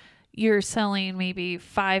though you're selling maybe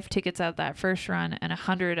 5 tickets at that first run and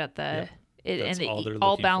 100 at the, That's and all they're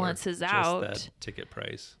all looking balances for, out. Just that ticket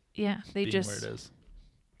price Yeah, they being just where it is.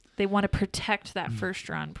 they want to protect that first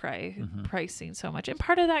run pricing so much, and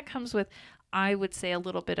part of that comes with, I would say, a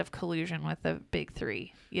little bit of collusion with the big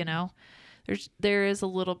three. There is a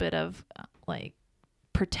little bit of like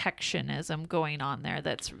protectionism going on there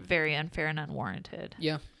that's very unfair and unwarranted.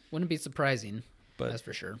 Yeah, wouldn't be surprising. But That's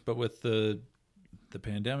for sure. But with the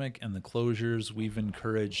pandemic and the closures, we've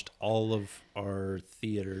encouraged all of our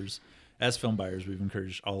theaters, as film buyers, we've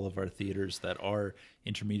encouraged all of our theaters that are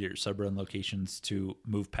intermediate sub-run locations to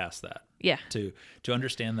move past that. Yeah. To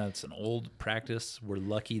understand that's an old practice. We're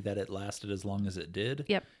lucky that it lasted as long as it did.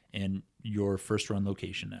 Yep. And your first run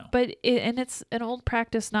location now. But it's an old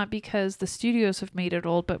practice, not because the studios have made it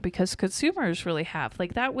old, but because consumers really have.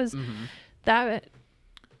 Like that was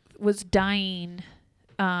dying.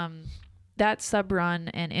 That sub-run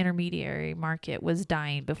and intermediary market was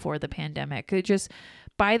dying before the pandemic. It just,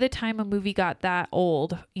 by the time a movie got that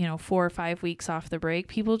old, 4 or 5 weeks off the break,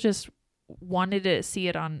 people just wanted to see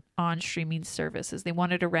it on streaming services. They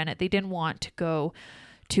wanted to rent it. They didn't want to go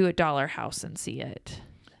to a dollar house and see it.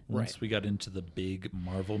 Once we got into the big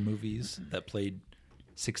Marvel movies that played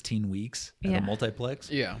 16 weeks at Yeah. a multiplex,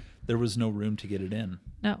 Yeah. there was no room to get it in.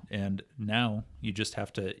 No. And now you just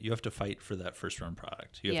have to fight for that first run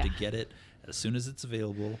product. You have Yeah. to get it as soon as it's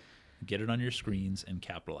available, get it on your screens and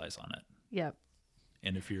capitalize on it. Yep.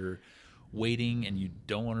 And if you're waiting and you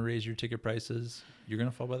don't want to raise your ticket prices, you're going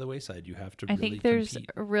to fall by the wayside. You have to I really think there's compete.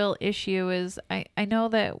 a real issue is I know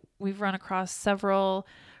that we've run across several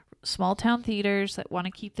small town theaters that want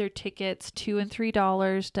to keep their tickets $2 and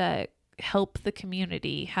 $3 to help the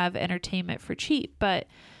community have entertainment for cheap. But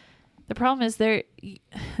the problem is they're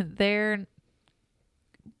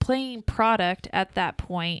playing product at that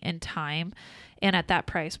point in time and at that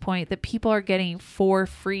price point that people are getting for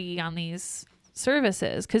free on these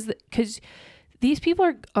services because these people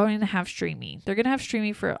are going to have streaming. They're going to have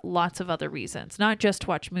streaming for lots of other reasons, not just to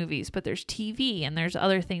watch movies, but there's TV and there's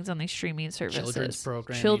other things on these streaming services. Children's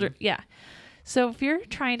programming. Yeah. So if you're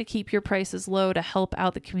trying to keep your prices low to help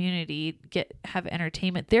out the community, have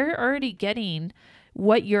entertainment, they're already getting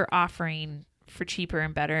what you're offering for cheaper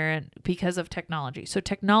and better and because of technology. So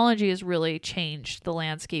technology has really changed the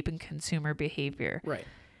landscape and consumer behavior. Right.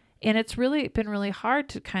 And it's really been really hard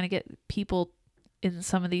to kind of get people in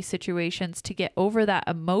some of these situations to get over that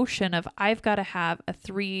emotion of I've got to have a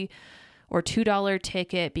 $3 or $2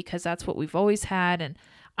 ticket because that's what we've always had and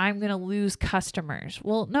I'm going to lose customers.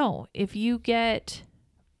 Well, no, if you get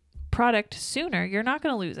product sooner, you're not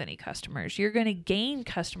going to lose any customers. You're going to gain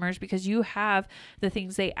customers because you have the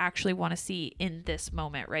things they actually want to see in this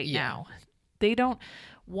moment right now. They don't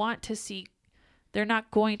want to see, they're not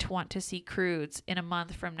going to want to see Croods in a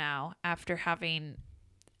month from now after having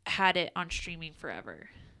had it on streaming forever.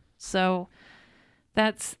 So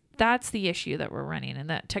that's the issue that we're running, and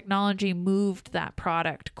that technology moved that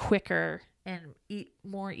product quicker and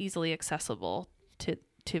more easily accessible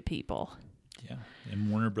to people. Yeah.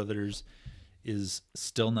 And Warner Brothers is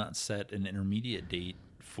still not set an intermediate date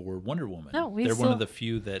for Wonder Woman. No, they're one of the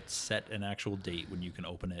few that set an actual date when you can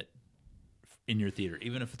open it in your theater,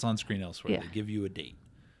 even if it's on screen elsewhere. Yeah. They give you a date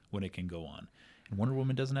when it can go on. And Wonder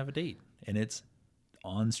Woman doesn't have a date, and it's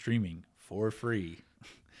on streaming for free.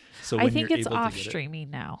 So when I think you're it's able to off get it- streaming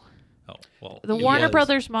now. Oh, well. The it Warner was.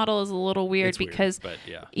 Brothers model is a little weird It's weird, because but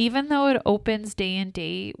yeah. even though it opens day and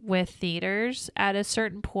date with theaters, at a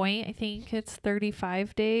certain point, I think it's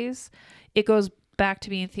 35 days, it goes back to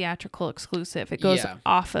being theatrical exclusive. It goes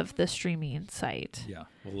off of the streaming site. Yeah.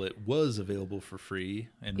 Well, it was available for free,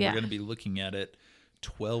 and we're going to be looking at it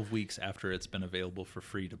 12 weeks after it's been available for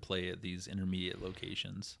free to play at these intermediate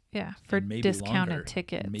locations. Yeah, for And maybe discounted longer,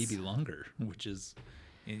 tickets. Maybe longer, which is,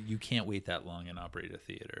 you can't wait that long and operate a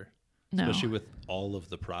theater. No. Especially with all of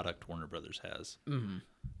the product Warner Brothers has. Mm-hmm.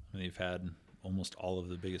 They've had almost all of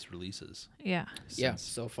the biggest releases. Yeah.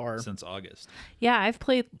 So far. Since August. Yeah, I've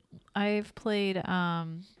played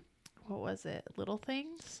what was it? Little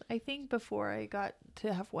Things, I think, before I got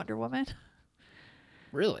to have Wonder Woman.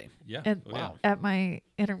 Really? Yeah. And Wow. at my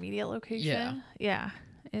intermediate location. Yeah. Yeah.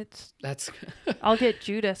 That's I'll get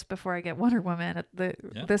Judas before I get Wonder Woman at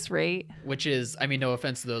this rate. which is, I mean, no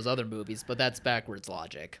offense to those other movies, but that's backwards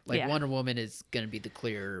logic. Like Yeah. Wonder Woman is going to be the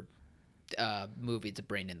clear movie to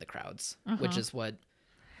bring in the crowds, which is what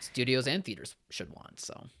studios and theaters should want.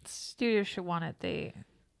 So Studios should want it.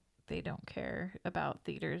 They don't care about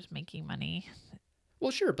theaters making money.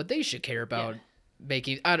 well, sure, but they should care about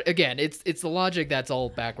making. Again, it's the logic that's all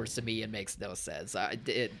backwards to me and makes no sense.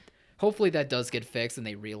 Hopefully that does get fixed and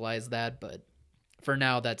they realize that, but for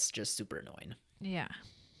now, that's just super annoying. Yeah.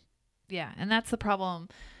 Yeah. And that's the problem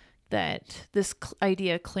that this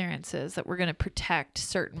idea of clearances, that we're going to protect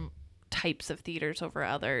certain types of theaters over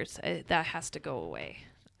others, that has to go away.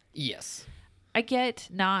 Yes. I get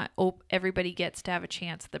not everybody gets to have a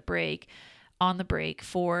chance at on the break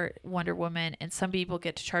for Wonder Woman, and some people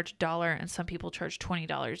get to charge $1 and some people charge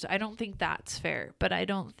 $20. I don't think that's fair, but I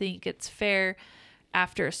don't think it's fair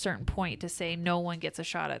after a certain point to say no one gets a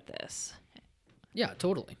shot at this. Yeah,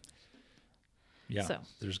 totally. Yeah. So.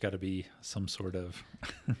 There's got to be some sort of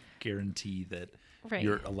guarantee that Right.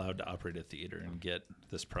 you're allowed to operate a theater and get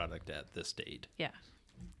this product at this date. Yeah.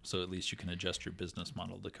 So at least you can adjust your business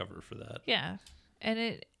model to cover for that. Yeah. And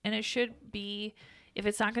it should be, if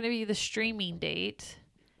it's not going to be the streaming date,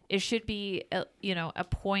 it should be a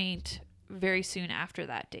point very soon after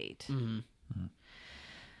that date. Mm-hmm.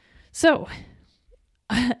 So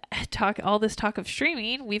all this talk of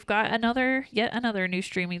streaming, we've got yet another new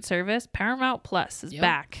streaming service. Paramount Plus is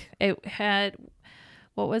back. It had,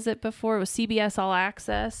 what was it before? It was CBS All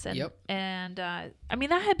Access. And I mean,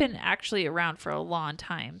 that had been actually around for a long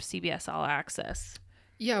time, CBS All Access.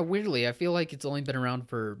 Yeah, weirdly, I feel like it's only been around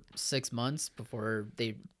for 6 months before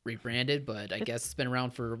they rebranded, but I guess it's been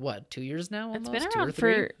around for 2 years now? Almost? It's been 2 or around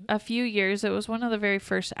 3? for a few years. It was one of the very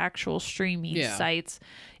first actual streaming Yeah. sites.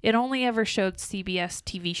 It only ever showed CBS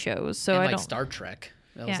TV shows, so and I like don't. Star Trek.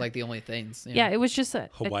 That was like the only things. Yeah, it was just a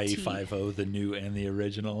Hawaii a T. 5-0, the new and the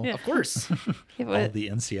original. Yeah. Of course. It All was- the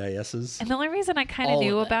NCISs. And the only reason I kind of All of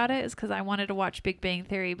knew that. about it is because I wanted to watch Big Bang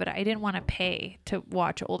Theory, but I didn't want to pay to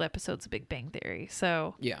watch old episodes of Big Bang Theory.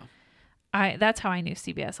 So Yeah. that's how I knew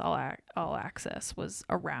CBS All Access was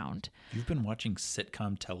around. You've been watching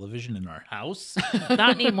sitcom television in our house?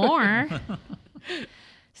 Not anymore.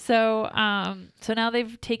 So now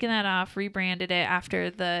they've taken that off, rebranded it after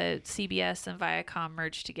the CBS and Viacom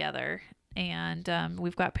merged together, and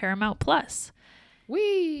we've got Paramount Plus.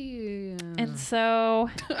 Wee. And so,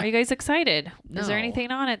 are you guys excited? Is there No. anything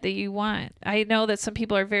on it that you want? I know that some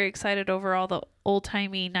people are very excited over all the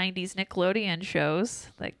old-timey 90s Nickelodeon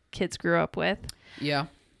shows that kids grew up with. Yeah.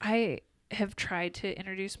 I have tried to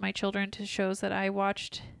introduce my children to shows that I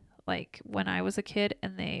watched like when I was a kid,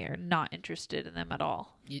 and they are not interested in them at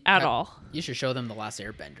all. All. You should show them The Last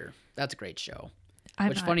Airbender. That's a great show. I'm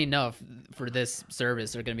Which, not- funny enough, for this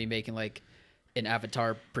service, they're going to be making like an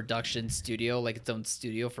Avatar production studio, like its own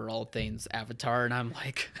studio for all things Avatar, and I'm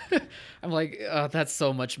like, that's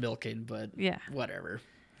so much milking, but Yeah. whatever.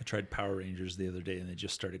 I tried Power Rangers the other day, and they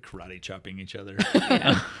just started karate chopping each other.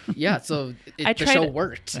 Yeah, so I the tried show it.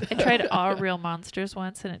 worked. I tried All Real Monsters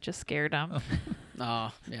once, and it just scared them.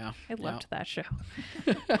 Oh, yeah. I loved that show.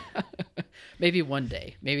 Maybe one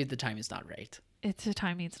day. Maybe the time is not right. It's the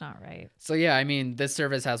timing's not right. So yeah, I mean, this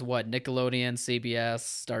service has what? Nickelodeon, CBS,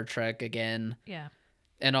 Star Trek again, Yeah.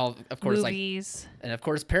 and all, of course, Movies. and of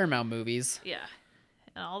course Paramount movies, Yeah.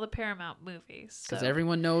 And all the Paramount movies. because So.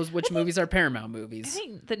 everyone knows which movies are Paramount I movies.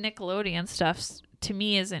 think the Nickelodeon stuff to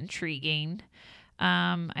me is intriguing.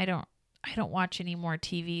 I don't watch any more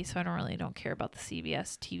TV, so I don't care about the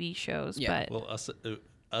CBS TV shows. Yeah. But Well,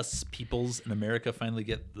 us peoples in America finally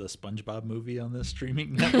get the SpongeBob movie on this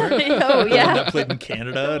streaming network. oh The one yeah, that played in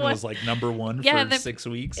Canada and What? was like #1 Yeah, for and then- 6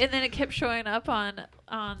 weeks. and then it kept showing up on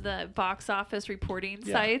the box office reporting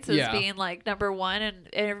sites as Yeah. being like #1, and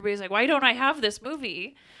everybody's like, "Why don't I have this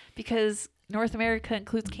movie?" Because North America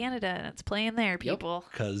includes Canada, and it's playing there, people.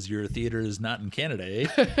 Because your theater is not in Canada,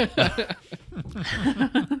 eh?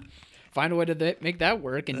 Find a way to make that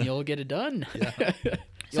work, and you'll get it done. You'll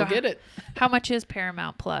So get it. How much is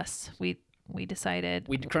Paramount Plus? We decided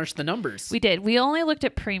We crunched the numbers. we did. We only looked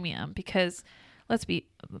at premium because let's be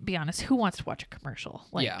honest, who wants to watch a commercial?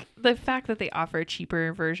 Like Yeah. the fact that they offer a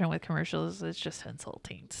cheaper version with commercials is just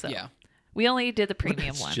insulting. So Yeah. we only did the premium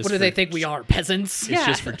It's one. just What do they for- think we are, peasants? Yeah. It's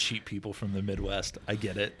just for cheap people from the Midwest. I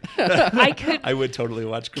get it. I could I would totally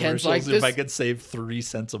watch Ken's commercials like, if I this- could save 3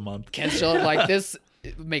 cents a month. Can't show it like this.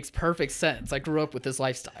 It makes perfect sense. I grew up with this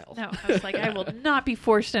lifestyle. no, I was like, I will not be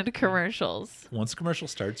forced into commercials. Once the commercial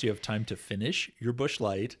starts, you have time to finish your Busch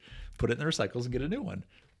Light, put it in the recycles, and get a new one.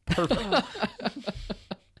 Perfect.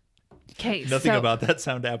 Okay, Nothing so, about that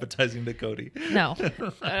sound appetizing to Cody. No, it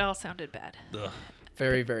all sounded bad, Ugh.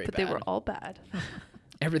 Very, very but bad. they were all bad.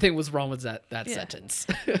 Everything was wrong with that Yeah. sentence.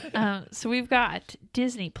 So we've got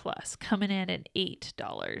Disney Plus coming in at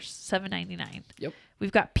 $8.7.99. Yep.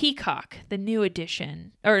 We've got Peacock, the new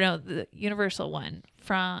edition, or no, the Universal one,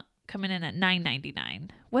 from coming in at $9.99.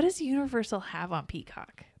 What does Universal have on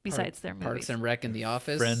Peacock besides their movies? Parks and Rec in the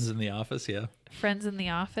Office. Friends in the Office, yeah. Friends in the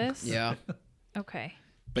Office. Yeah. Okay.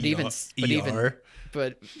 But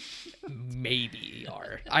but maybe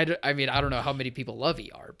ER. I mean, I don't know how many people love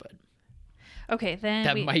ER, but Okay. Then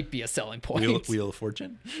that might be a selling point. Wheel of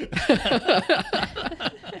Fortune. then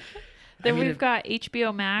mean, we've got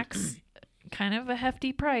HBO Max, kind of a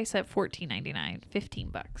hefty price at $14.99,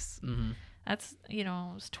 $15. Mhm. That's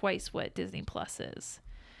it's twice what Disney Plus is.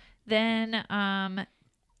 Then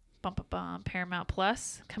Paramount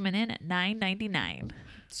Plus coming in at $9.99.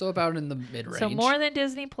 So about in the mid-range. So more than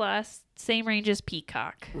Disney Plus, same range as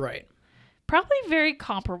Peacock. Right. Probably very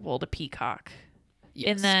comparable to Peacock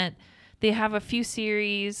Yes. in that they have a few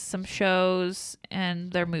series, some shows,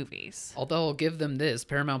 and their movies. Although I'll give them this,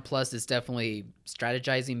 Paramount Plus is definitely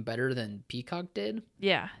strategizing better than Peacock did.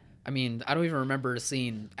 Yeah. I mean, I don't even remember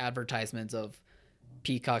seeing advertisements of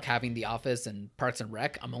Peacock having The Office and Parks and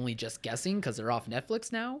Rec. I'm only just guessing because they're off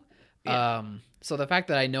Netflix now. Yeah. So the fact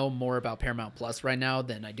that I know more about Paramount Plus right now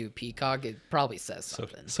than I do Peacock, it probably says So,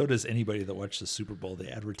 something. so does anybody that watched the Super Bowl. They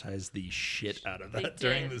advertised the shit out of that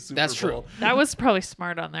during did. the Super That's Bowl. true. That was probably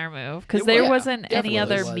smart on their move because It there was. wasn't any Definitely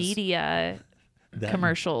other was. media. That,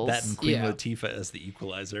 Commercials. That and Queen Yeah. Latifah as the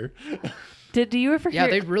equalizer. Did you ever Yeah,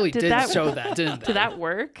 hear? they really did that, show that, didn't they? Did that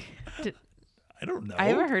work? I don't know. I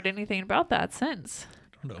haven't heard anything about that since.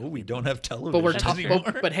 I don't know. We don't have television But we're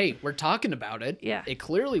anymore. but hey, we're talking about it. Yeah. It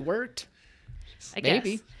clearly worked. I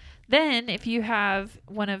Maybe. guess. Then, if you have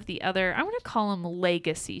one of the other, I'm going to call them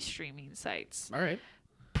legacy streaming sites. All right.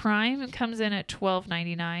 Prime comes in at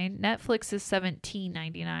 $12.99. Netflix is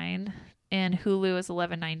 $17.99, and Hulu is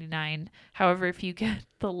 $11.99. However, if you get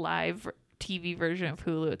the live TV version of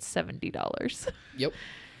Hulu, it's $70 Yep.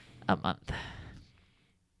 a month.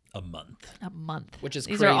 A month. A month. Which is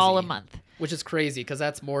These are all a crazy. month. Which is crazy because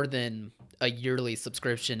that's more than a yearly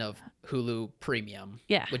subscription of Hulu Premium.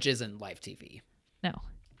 Yeah. Which isn't live TV. No.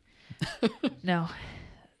 No.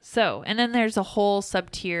 So, and then there's a whole sub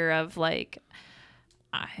tier of like,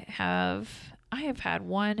 I have had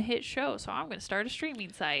one hit show, so I'm going to start a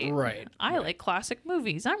streaming site. Right. I like classic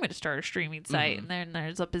movies. I'm going to start a streaming site. And then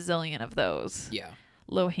there's a bazillion of those Yeah.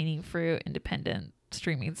 low hanging fruit, independent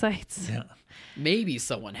streaming sites. Yeah. Maybe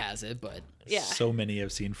someone has it, but Yeah. So many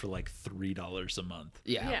I've seen for like $3 a month.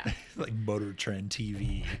 yeah. Yeah. Like Motor Trend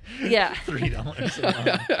TV. Yeah. $3 a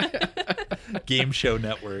month. Game Show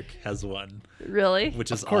Network has one, Really?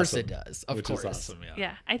 which is Of course awesome. it does. Of which course. is awesome. Yeah.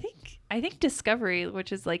 Yeah. I think Discovery,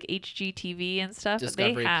 which is like HGTV and stuff,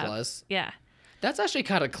 Discovery they have. Plus. Yeah. That's actually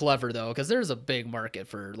kind of clever though, because there's a big market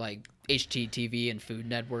for like HGTV and Food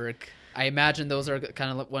Network. I imagine those are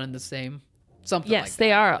kind of one and the same. Something Yes, like they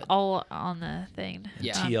that, are but all on the thing.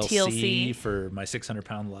 Yeah. TLC for My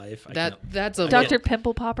 600-Pound Life. that's a Dr.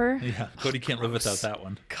 Pimple Popper. Yeah, Cody can't live without that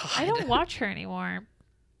one. I don't watch her anymore.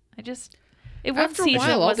 It one After a season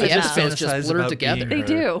while, all was the enough. episodes just Fantasize blur about together. being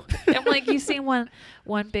They her. do. I'm like, you've seen one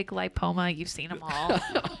big lipoma, you've seen them all.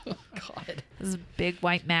 God. This big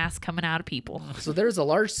white mass coming out of people. So there's a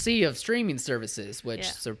large sea of streaming services, which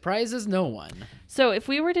Yeah. surprises no one. So if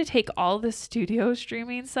we were to take all the studio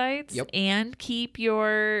streaming sites Yep. and keep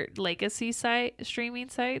your legacy site streaming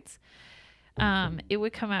sites, it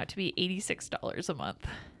would come out to be $86 a month.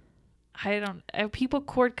 People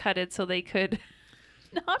cord cutted so they could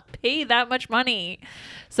not pay that much money.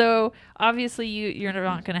 So obviously you're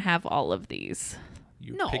not going to have all of these.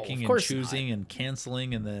 You're No, picking of and course choosing and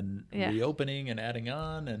canceling and then Yeah. reopening and adding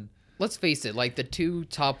on. And Let's face it, like the two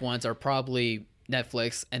top ones are probably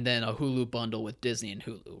Netflix and then a Hulu bundle with Disney and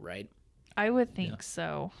Hulu, right? I would think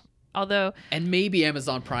so. Although, And maybe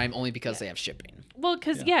Amazon Prime only because they have shipping. well,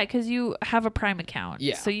 because you have a Prime account.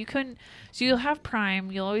 Yeah. So you'll have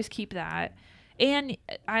Prime. You'll always keep that. And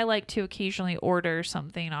I like to occasionally order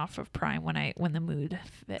something off of Prime when the mood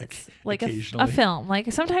fits, like a Occasionally? film.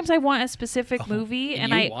 Like sometimes I want a specific movie,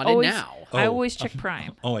 and you I want it always now. I Oh. always check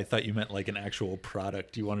Prime. oh, I thought you meant like an actual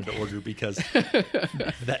product you wanted to order because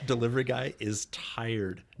that delivery guy is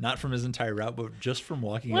tired, not from his entire route, but just from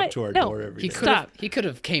walking What? up to our No. door every He day. could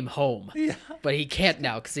have came home, but he can't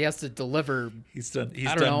now because he has to deliver. He's done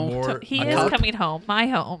I don't know. more. He A is cup? coming home, my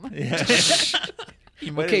home. Yeah. He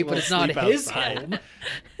might Okay, as but well it's not sleep his outside. home.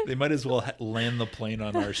 They might as well land the plane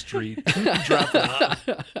on our street. Drop it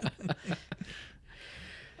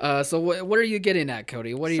off. So what are you getting at,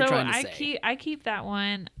 Cody? What are you trying to say? I keep that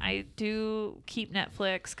one. I do keep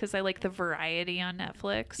Netflix because I like the variety on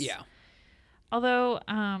Netflix. Yeah. Although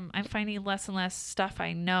I'm finding less and less stuff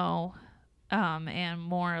I know, and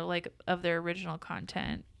more like of their original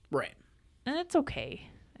content, Right. and it's okay.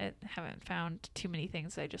 I haven't found too many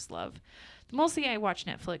things I just love. Mostly I watch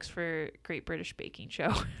Netflix for Great British Baking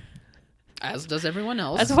Show. As does everyone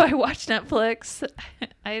else. That's why I watch Netflix.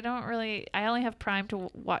 I only have Prime to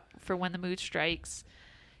watch for when the mood strikes,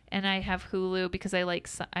 and I have Hulu because I like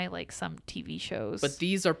some TV shows. But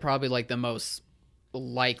these are probably like the most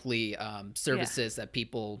likely services that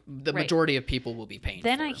the Right. majority of people will be paying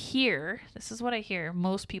then for. this is what I hear,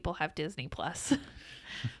 most people have Disney Plus.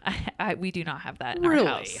 We do not have that in our Really?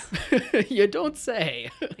 house. You don't say.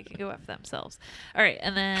 They can go F themselves. All right,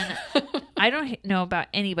 and then I don't know about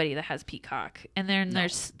anybody that has Peacock. And then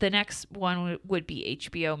there's the next one would be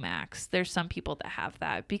HBO Max. There's some people that have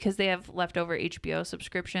that because they have leftover HBO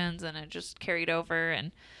subscriptions and it just carried over,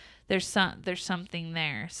 and there's something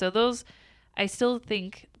there. So those, I still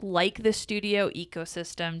think, like the studio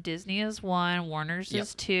ecosystem, Disney is one, Warner's Yep.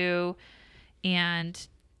 is two, and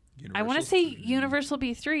I want to say Universal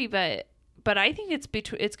be three, but I think it's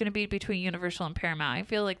going to be between Universal and Paramount. I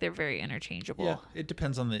feel like they're very interchangeable. Yeah, it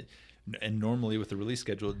depends on and normally with the release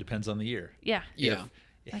schedule, it depends on the year. Yeah. Yeah.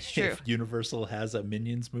 That's true. If Universal has a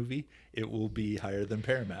Minions movie, it will be higher than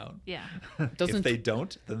Paramount. Yeah. If they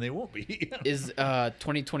don't, then they won't be. Is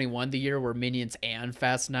 2021 the year where Minions and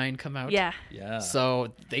Fast 9 come out? Yeah. Yeah.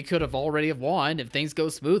 So they could have already have won if things go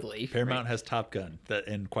smoothly. Paramount has Top Gun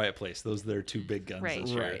and Quiet Place. Those are their two big guns Right.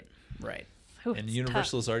 this year. Right. Right. Ooh, And it's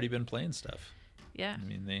Universal's already been playing stuff. tough. Yeah. I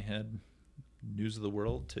mean, they had News of the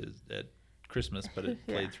World at Christmas, but it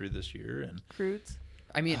Yeah. played through this year, and Crudes.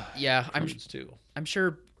 I mean, yeah, Cruise too. I'm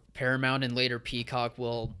sure Paramount and later Peacock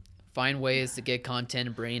will find ways to get content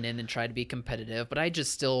and bring it in and try to be competitive. But I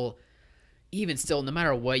just still, no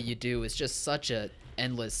matter what you do, it's just such a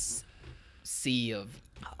endless sea of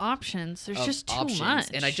Options. There's of just too options. much.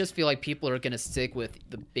 And I just feel like people are going to stick with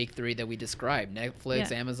the big three that we described: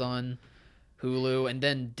 Netflix, Yeah. Amazon, Hulu, and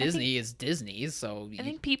then Disney is Disney. So I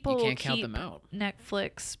think people you will can't count keep them out.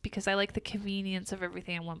 Netflix because I like the convenience of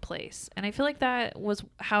everything in one place, and I feel like that was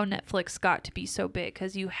how Netflix got to be so big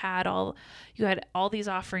because you had all these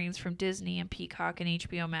offerings from Disney and Peacock and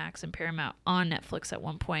HBO Max and Paramount on Netflix at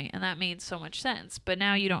one point, and that made so much sense. But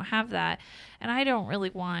now you don't have that, and I don't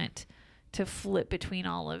really want to flip between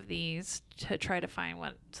all of these to try to find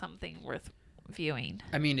something worth viewing.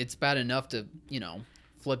 I mean, it's bad enough to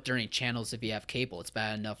flip during channels if you have cable. It's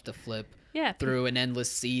bad enough to flip Yeah, through an endless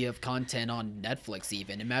sea of content on Netflix.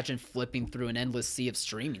 Even imagine flipping through an endless sea of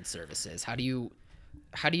streaming services. How do you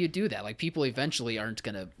do that? Like, people eventually aren't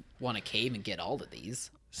gonna want to cave and get all of these.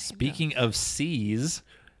 Speaking of seas,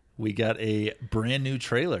 we got a brand new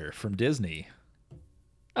trailer from Disney.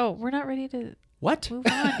 Oh, we're not ready to. What? Move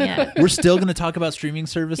on yet. We're still going to talk about streaming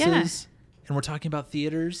services, Yeah. and we're talking about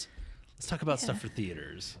theaters. Let's talk about stuff for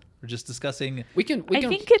theaters. We're just discussing. We can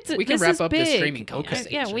This wrap is up big. this streaming Okay.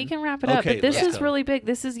 conversation. Yeah, we can wrap it up. Okay, But this let's is go. really big.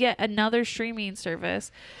 This is yet another streaming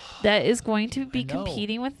service that is going to be I know.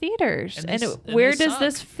 competing with theaters. And And, they s- and where they does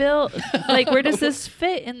this suck. where does this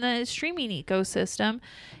fit in the streaming ecosystem?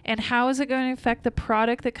 And how is it going to affect the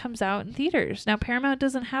product that comes out in theaters? Now, Paramount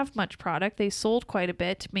doesn't have much product. They sold quite a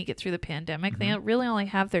bit to make it through the pandemic. They really only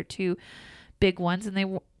have their two big ones, and they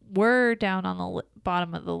were down on the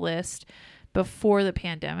bottom of the list before the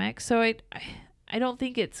pandemic. So I don't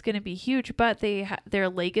think it's going to be huge, but they're a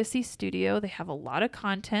legacy studio. They have a lot of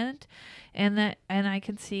content, and I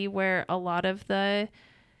can see where a lot of the,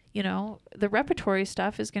 the repertory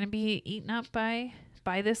stuff is going to be eaten up by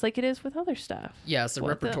this, like it is with other stuff. Yeah, it's the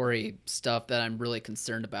What the- repertory stuff that I'm really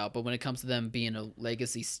concerned about. But when it comes to them being a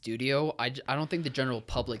legacy studio, I don't think the general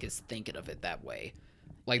public is thinking of it that way.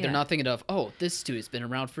 Like, they're Yeah. not thinking of, oh, this studio's been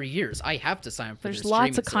around for years. I have to sign up for There's this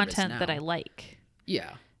lots of streaming service content that now. I like.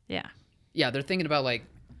 Yeah. Yeah. Yeah, they're thinking about, like,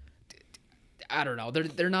 I don't know.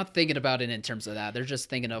 They're not thinking about it in terms of that. They're just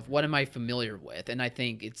thinking of, what am I familiar with? And I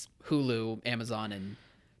think it's Hulu, Amazon, and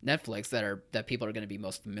Netflix that people are going to be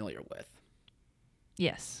most familiar with.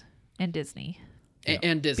 Yes. And Disney.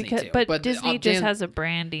 And Disney, too. But Disney just Dan- has a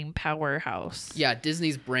branding powerhouse. Yeah,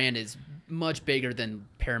 Disney's brand is much bigger than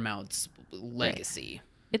Paramount's legacy.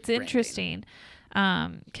 It's branding. interesting.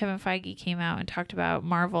 Kevin Feige came out and talked about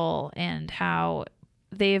Marvel and how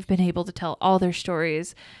they have been able to tell all their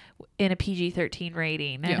stories in a PG-13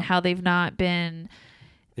 rating, and Yeah. how they've not been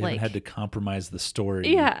They like haven't had to compromise the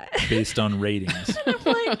story Yeah. based on ratings.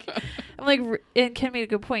 I'm like, and Ken made a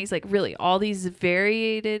good point. He's like, really, all these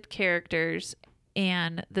varied characters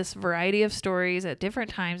and this variety of stories at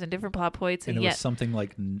different times and different plot points, And and it yet, was something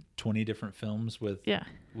like 20 different films with yeah,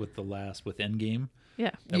 with Endgame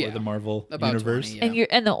yeah. that Yeah. were the Marvel About universe. 20, yeah.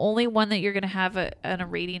 And the only one that you're gonna have a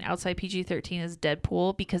rating outside PG-13 is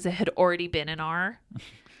Deadpool, because it had already been an R.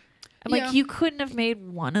 I'm Yeah. like, you couldn't have made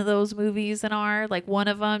one of those movies an R. Like, one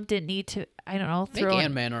of them didn't need to, I don't know, Make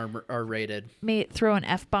Ant-Man are rated. throw an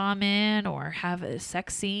F-bomb in, or have a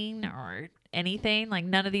sex scene or anything. Like,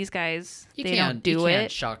 none of these guys, You they can't don't do you can't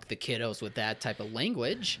it. shock the kiddos with that type of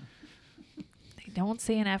language. They don't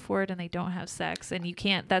say an F word, and they don't have sex, and you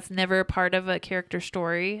can't. That's never a part of a character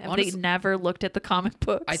story. Honest- They never looked at the comic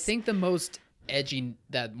books. I think the most edgy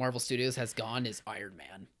that Marvel Studios has gone is Iron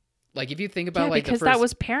Man. Like, if you think about like because the first that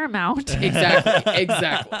was Paramount.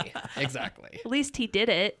 exactly. At least he did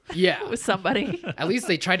it Yeah. with somebody. At least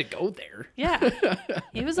they tried to go there. Yeah,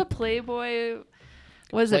 he was a playboy.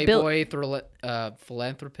 Was it Bill? Playboy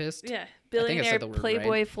philanthropist. Yeah, I think I billionaire said the word playboy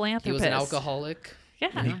right. philanthropist. He was an alcoholic.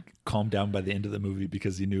 Yeah, He calmed down by the end of the movie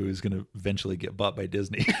because he knew he was going to eventually get bought by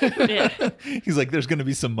Disney. yeah. He's like, there's going to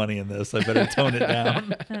be some money in this. I better tone it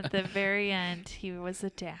down. At the very end, he was a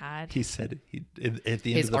dad. He said at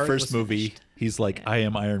the end His of the arc first was movie, finished. he's like, I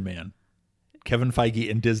am Iron Man. Kevin Feige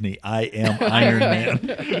and Disney, I am Iron Man.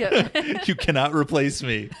 Yeah. You cannot replace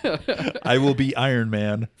me. I will be Iron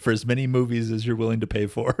Man for as many movies as you're willing to pay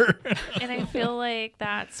for. And I feel like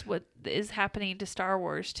that's what is happening to Star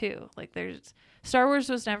Wars too. Like, Star Wars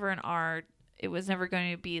was never an R. It was never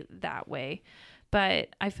going to be that way. But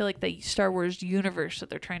I feel like the Star Wars universe that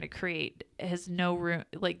they're trying to create has no room.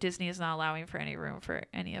 Like, Disney is not allowing for any room for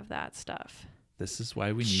any of that stuff. This is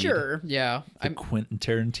why we need Sure. Yeah. the Quentin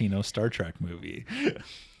Tarantino Star Trek movie.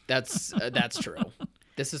 That's true.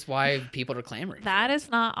 This is why people are clamoring. That is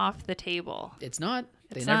not off the table. It's not.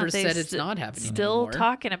 They It's never not. They said it's st- not happening Still anymore.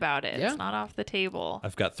 talking about it. Yeah. It's not off the table.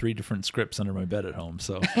 I've got 3 different scripts under my bed at home,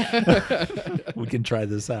 so we can try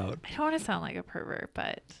this out. I don't want to sound like a pervert,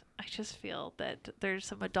 but I just feel that there's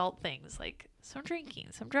some adult things, like some drinking,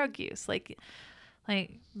 some drug use, like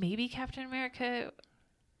maybe Captain America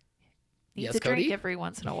needs Yes, a drink Cody? every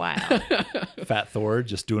once in a while. Fat Thor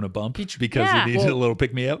just doing a bump because Yeah. he needs Well- a little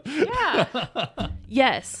pick me up. Yeah.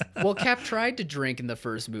 Yes. Well, Cap tried to drink in the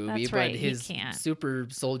first movie, That's but right, he his can't. super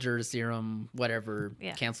soldier serum, whatever,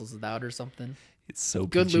 Yeah. cancels it out or something. It's so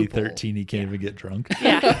Good PG-13 he can't Yeah. even get drunk.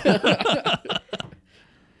 Yeah.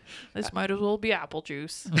 This might as well be apple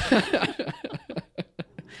juice.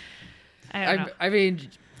 I don't know. I mean,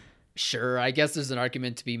 sure. I guess there's an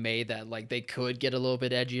argument to be made that like they could get a little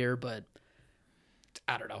bit edgier, but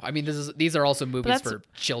I don't know. I mean, these are also movies that's- for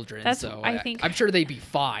children, that's- so I think- I'm sure they'd be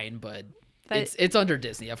fine. But it's under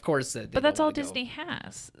Disney, of course. But that's all Disney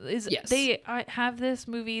has. Yes. They have this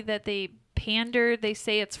movie that they pander. They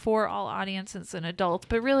say it's for all audiences and adults,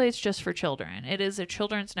 but really it's just for children. It is a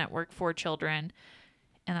children's network for children,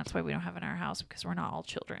 And that's why we don't have it in our house, because we're not all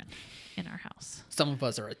children in our house. Some of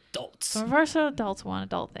us are adults. Some of us adults want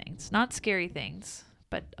adult things. Not scary things,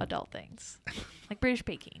 but adult things. Like British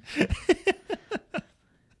baking.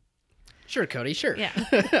 Sure, Cody, sure. Yeah.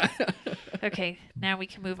 Okay, now we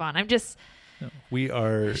can move on. I'm just We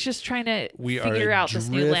are trying to we figure are out this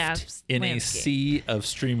new adrift in a landscape. sea of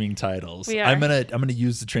streaming titles. We are. I'm gonna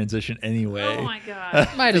use the transition anyway. Oh my god.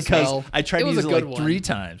 Might as because well. I tried It to was use a it good like one. 3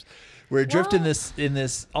 times. We're adrift in What?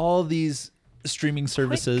 this all these streaming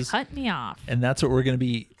services, Cut me off. and that's what we're going to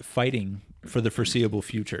be fighting for the foreseeable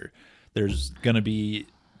future. There's going to be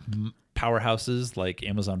powerhouses like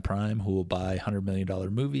Amazon Prime who will buy $100 million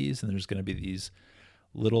movies, and there's going to be these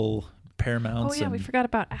little Paramounts Oh yeah, we and forgot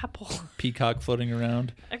about Apple. Peacock floating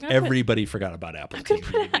around. I'm gonna Everybody forgot about Apple I'm gonna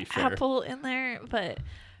TV, to be put fair. Apple in there, but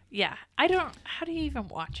yeah, I don't. How do you even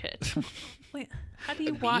watch it? Wait, how do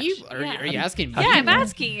you watch? Me? Are you asking me? Yeah, I'm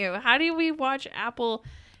asking you. How do we watch Apple?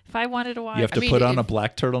 If I wanted to watch, You have to mean, put on if- a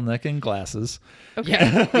black turtleneck and glasses. okay.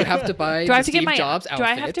 Yeah, you have to buy Do I have the to get Steve my? Jobs Do I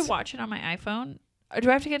have outfit. to watch it on my iPhone? Or do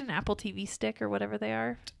I have to get an Apple TV stick or whatever they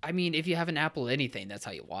are? I mean, if you have an Apple anything, that's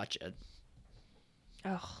how you watch it.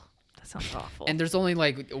 Oh, that sounds awful. And there's only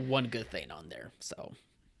like one good thing on there, so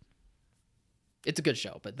it's a good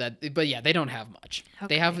show. But yeah, they don't have much.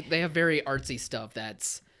 They have very artsy stuff.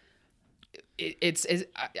 That's it's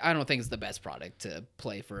I don't think it's the best product to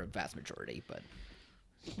play for a vast majority, but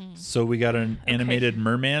So we got an animated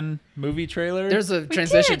Merman movie trailer. there's a We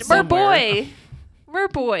transition did. somewhere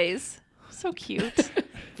Merboys, so cute.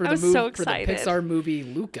 for I the was movie so for the excited. Pixar movie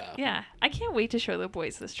Luca. Yeah, I can't wait to show the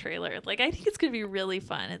boys this trailer. Like, I think it's going to be really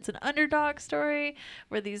fun. It's an underdog story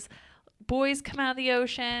where these boys come out of the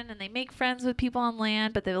ocean and they make friends with people on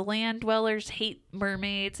land, but the land dwellers hate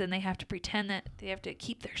mermaids and they have to pretend that they have to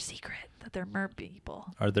keep their secret that they're mer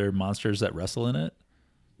people. Are there monsters that wrestle in it?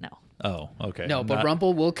 No. Oh, okay. No, but Not-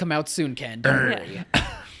 Rumble will come out soon, Ken. Don't worry.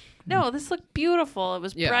 No, this looked beautiful. It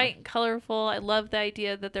was Yeah. bright and colorful. I love the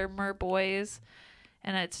idea that they're mer boys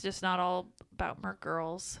and it's just not all about mer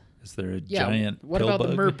girls. Is there a Yeah. giant What pill about bug?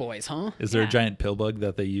 the Mer Boys, huh? Is there Yeah. a giant pill bug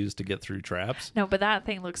that they use to get through traps? No, but that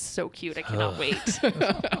thing looks so cute. I cannot wait.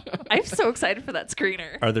 I'm so excited for that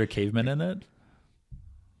screener. Are there cavemen in it?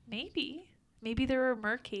 Maybe there are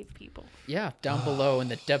mer cave people. Yeah, down below in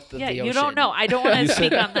the depth of Yeah, the ocean. you don't know. I don't want to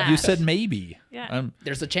speak on that. You said maybe. Yeah.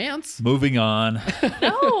 There's a chance. Moving on.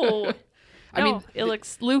 no. I mean,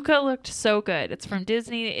 Luca looked so good. It's from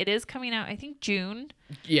Disney. It is coming out, I think, June.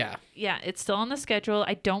 Yeah. Yeah, it's still on the schedule.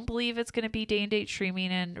 I don't believe it's going to be day and date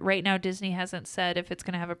streaming. And right now, Disney hasn't said if it's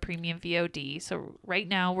going to have a premium VOD. So right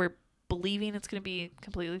now, we're believing it's going to be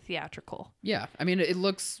completely theatrical. Yeah, I mean, it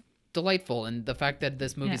looks delightful, and the fact that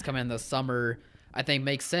this movie's Yeah. coming in the summer, I think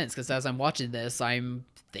makes sense, because as I'm watching this, I'm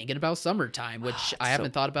thinking about summertime, which I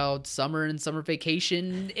haven't thought about summer and summer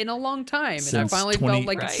vacation in a long time, and I finally felt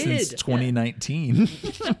like a since kid. 2019.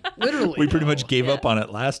 Literally. We pretty much gave up on it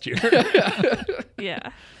last year.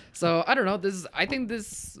 Yeah. So I don't know. I think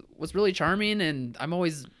this was really charming, and I'm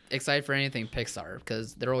always excited for anything Pixar,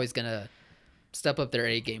 because they're always gonna step up their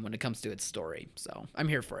A game when it comes to its story. So I'm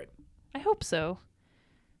here for it. I hope so.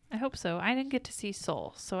 I didn't get to see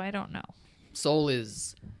Soul, so I don't know. Soul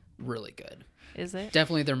is really good. Is it?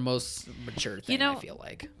 Definitely their most mature thing, know- I feel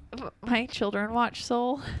like. My children watch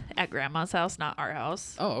Soul at Grandma's house, not our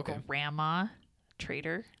house. Oh, okay. Grandma,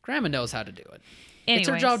 traitor. Grandma knows how to do it. Anyways, It's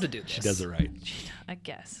her job to do this. She does it right. I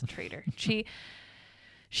guess traitor.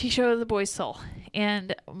 She showed the boys Soul,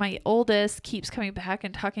 and my oldest keeps coming back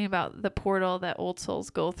and talking about the portal that old souls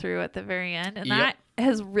go through at the very end, and Yep. that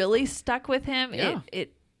has really stuck with him. Yeah.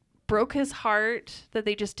 It broke his heart that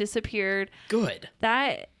they just disappeared. Good.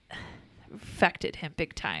 That affected him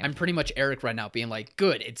big time. I'm pretty much Eric right now, being like,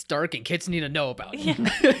 good, it's dark and kids need to know about it.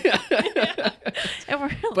 And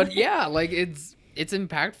we're But yeah, like it's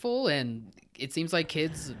impactful, and it seems like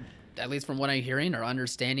kids, at least from what I'm hearing, are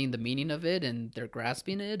understanding the meaning of it, and they're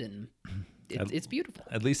grasping it, and it's beautiful.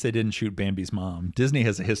 At least they didn't shoot Bambi's mom. Disney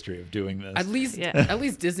has a history of doing this. At least, Yeah. at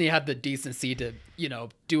least Disney had the decency to,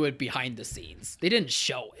 do it behind the scenes. They didn't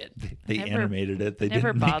show it. They Never- animated it. They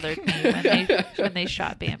never didn't make- bothered me when they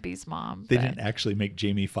shot Bambi's mom. They but- didn't actually make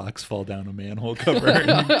Jamie Foxx fall down a manhole cover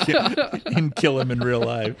and kill him in real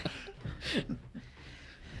life.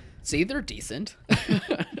 See, they're decent.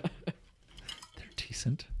 They're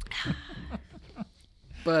decent.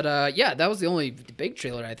 But yeah, that was the only big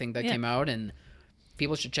trailer I think that Yeah. came out, and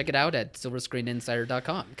people should check it out at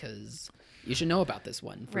silverscreeninsider.com, because you should know about this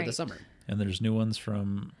one for the Right. summer. And there's new ones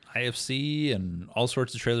from IFC and all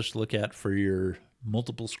sorts of trailers to look at for your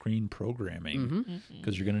multiple screen programming,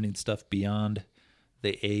 because you're going to need stuff beyond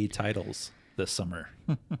the A titles this summer.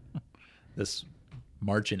 This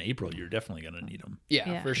March and April, you're definitely going to need them.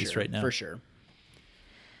 Yeah. For At least sure. right now. For sure.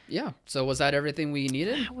 Yeah. So was that everything we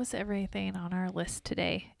needed? That was everything on our list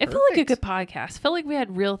today. It felt like a Perfect. good podcast. Felt like we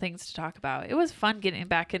had real things to talk about. It was fun getting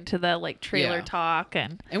back into the like trailer Yeah. talk,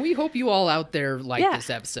 and And we hope you all out there like Yeah. this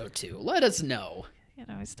episode too. Let us know. you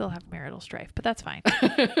know, we still have marital strife, but that's fine.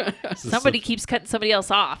 This is Somebody keeps cutting somebody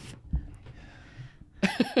else off.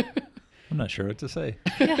 I'm not sure what to say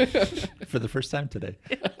for the first time today.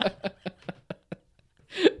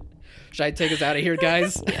 Should I take us out of here,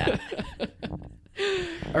 guys? Yeah.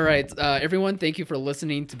 All right, everyone, thank you for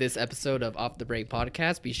listening to this episode of Off the Break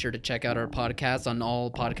Podcast. Be sure to check out our podcast on all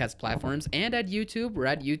podcast platforms and at YouTube. We're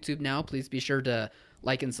at YouTube now. Please be sure to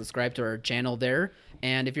like and subscribe to our channel there.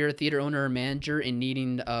 And if you're a theater owner or manager in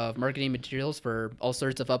needing of marketing materials for all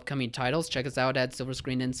sorts of upcoming titles, check us out at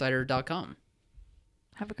silverscreeninsider.com.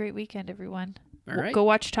 Have a great weekend, everyone. All right. Go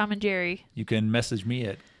watch Tom and Jerry. You can message me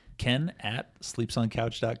at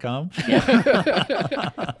ken@sleepsoncouch.com.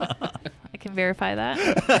 I can verify that.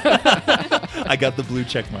 I got the blue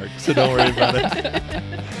check mark, so don't worry about it.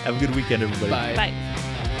 Have a good weekend, everybody. Bye. Bye.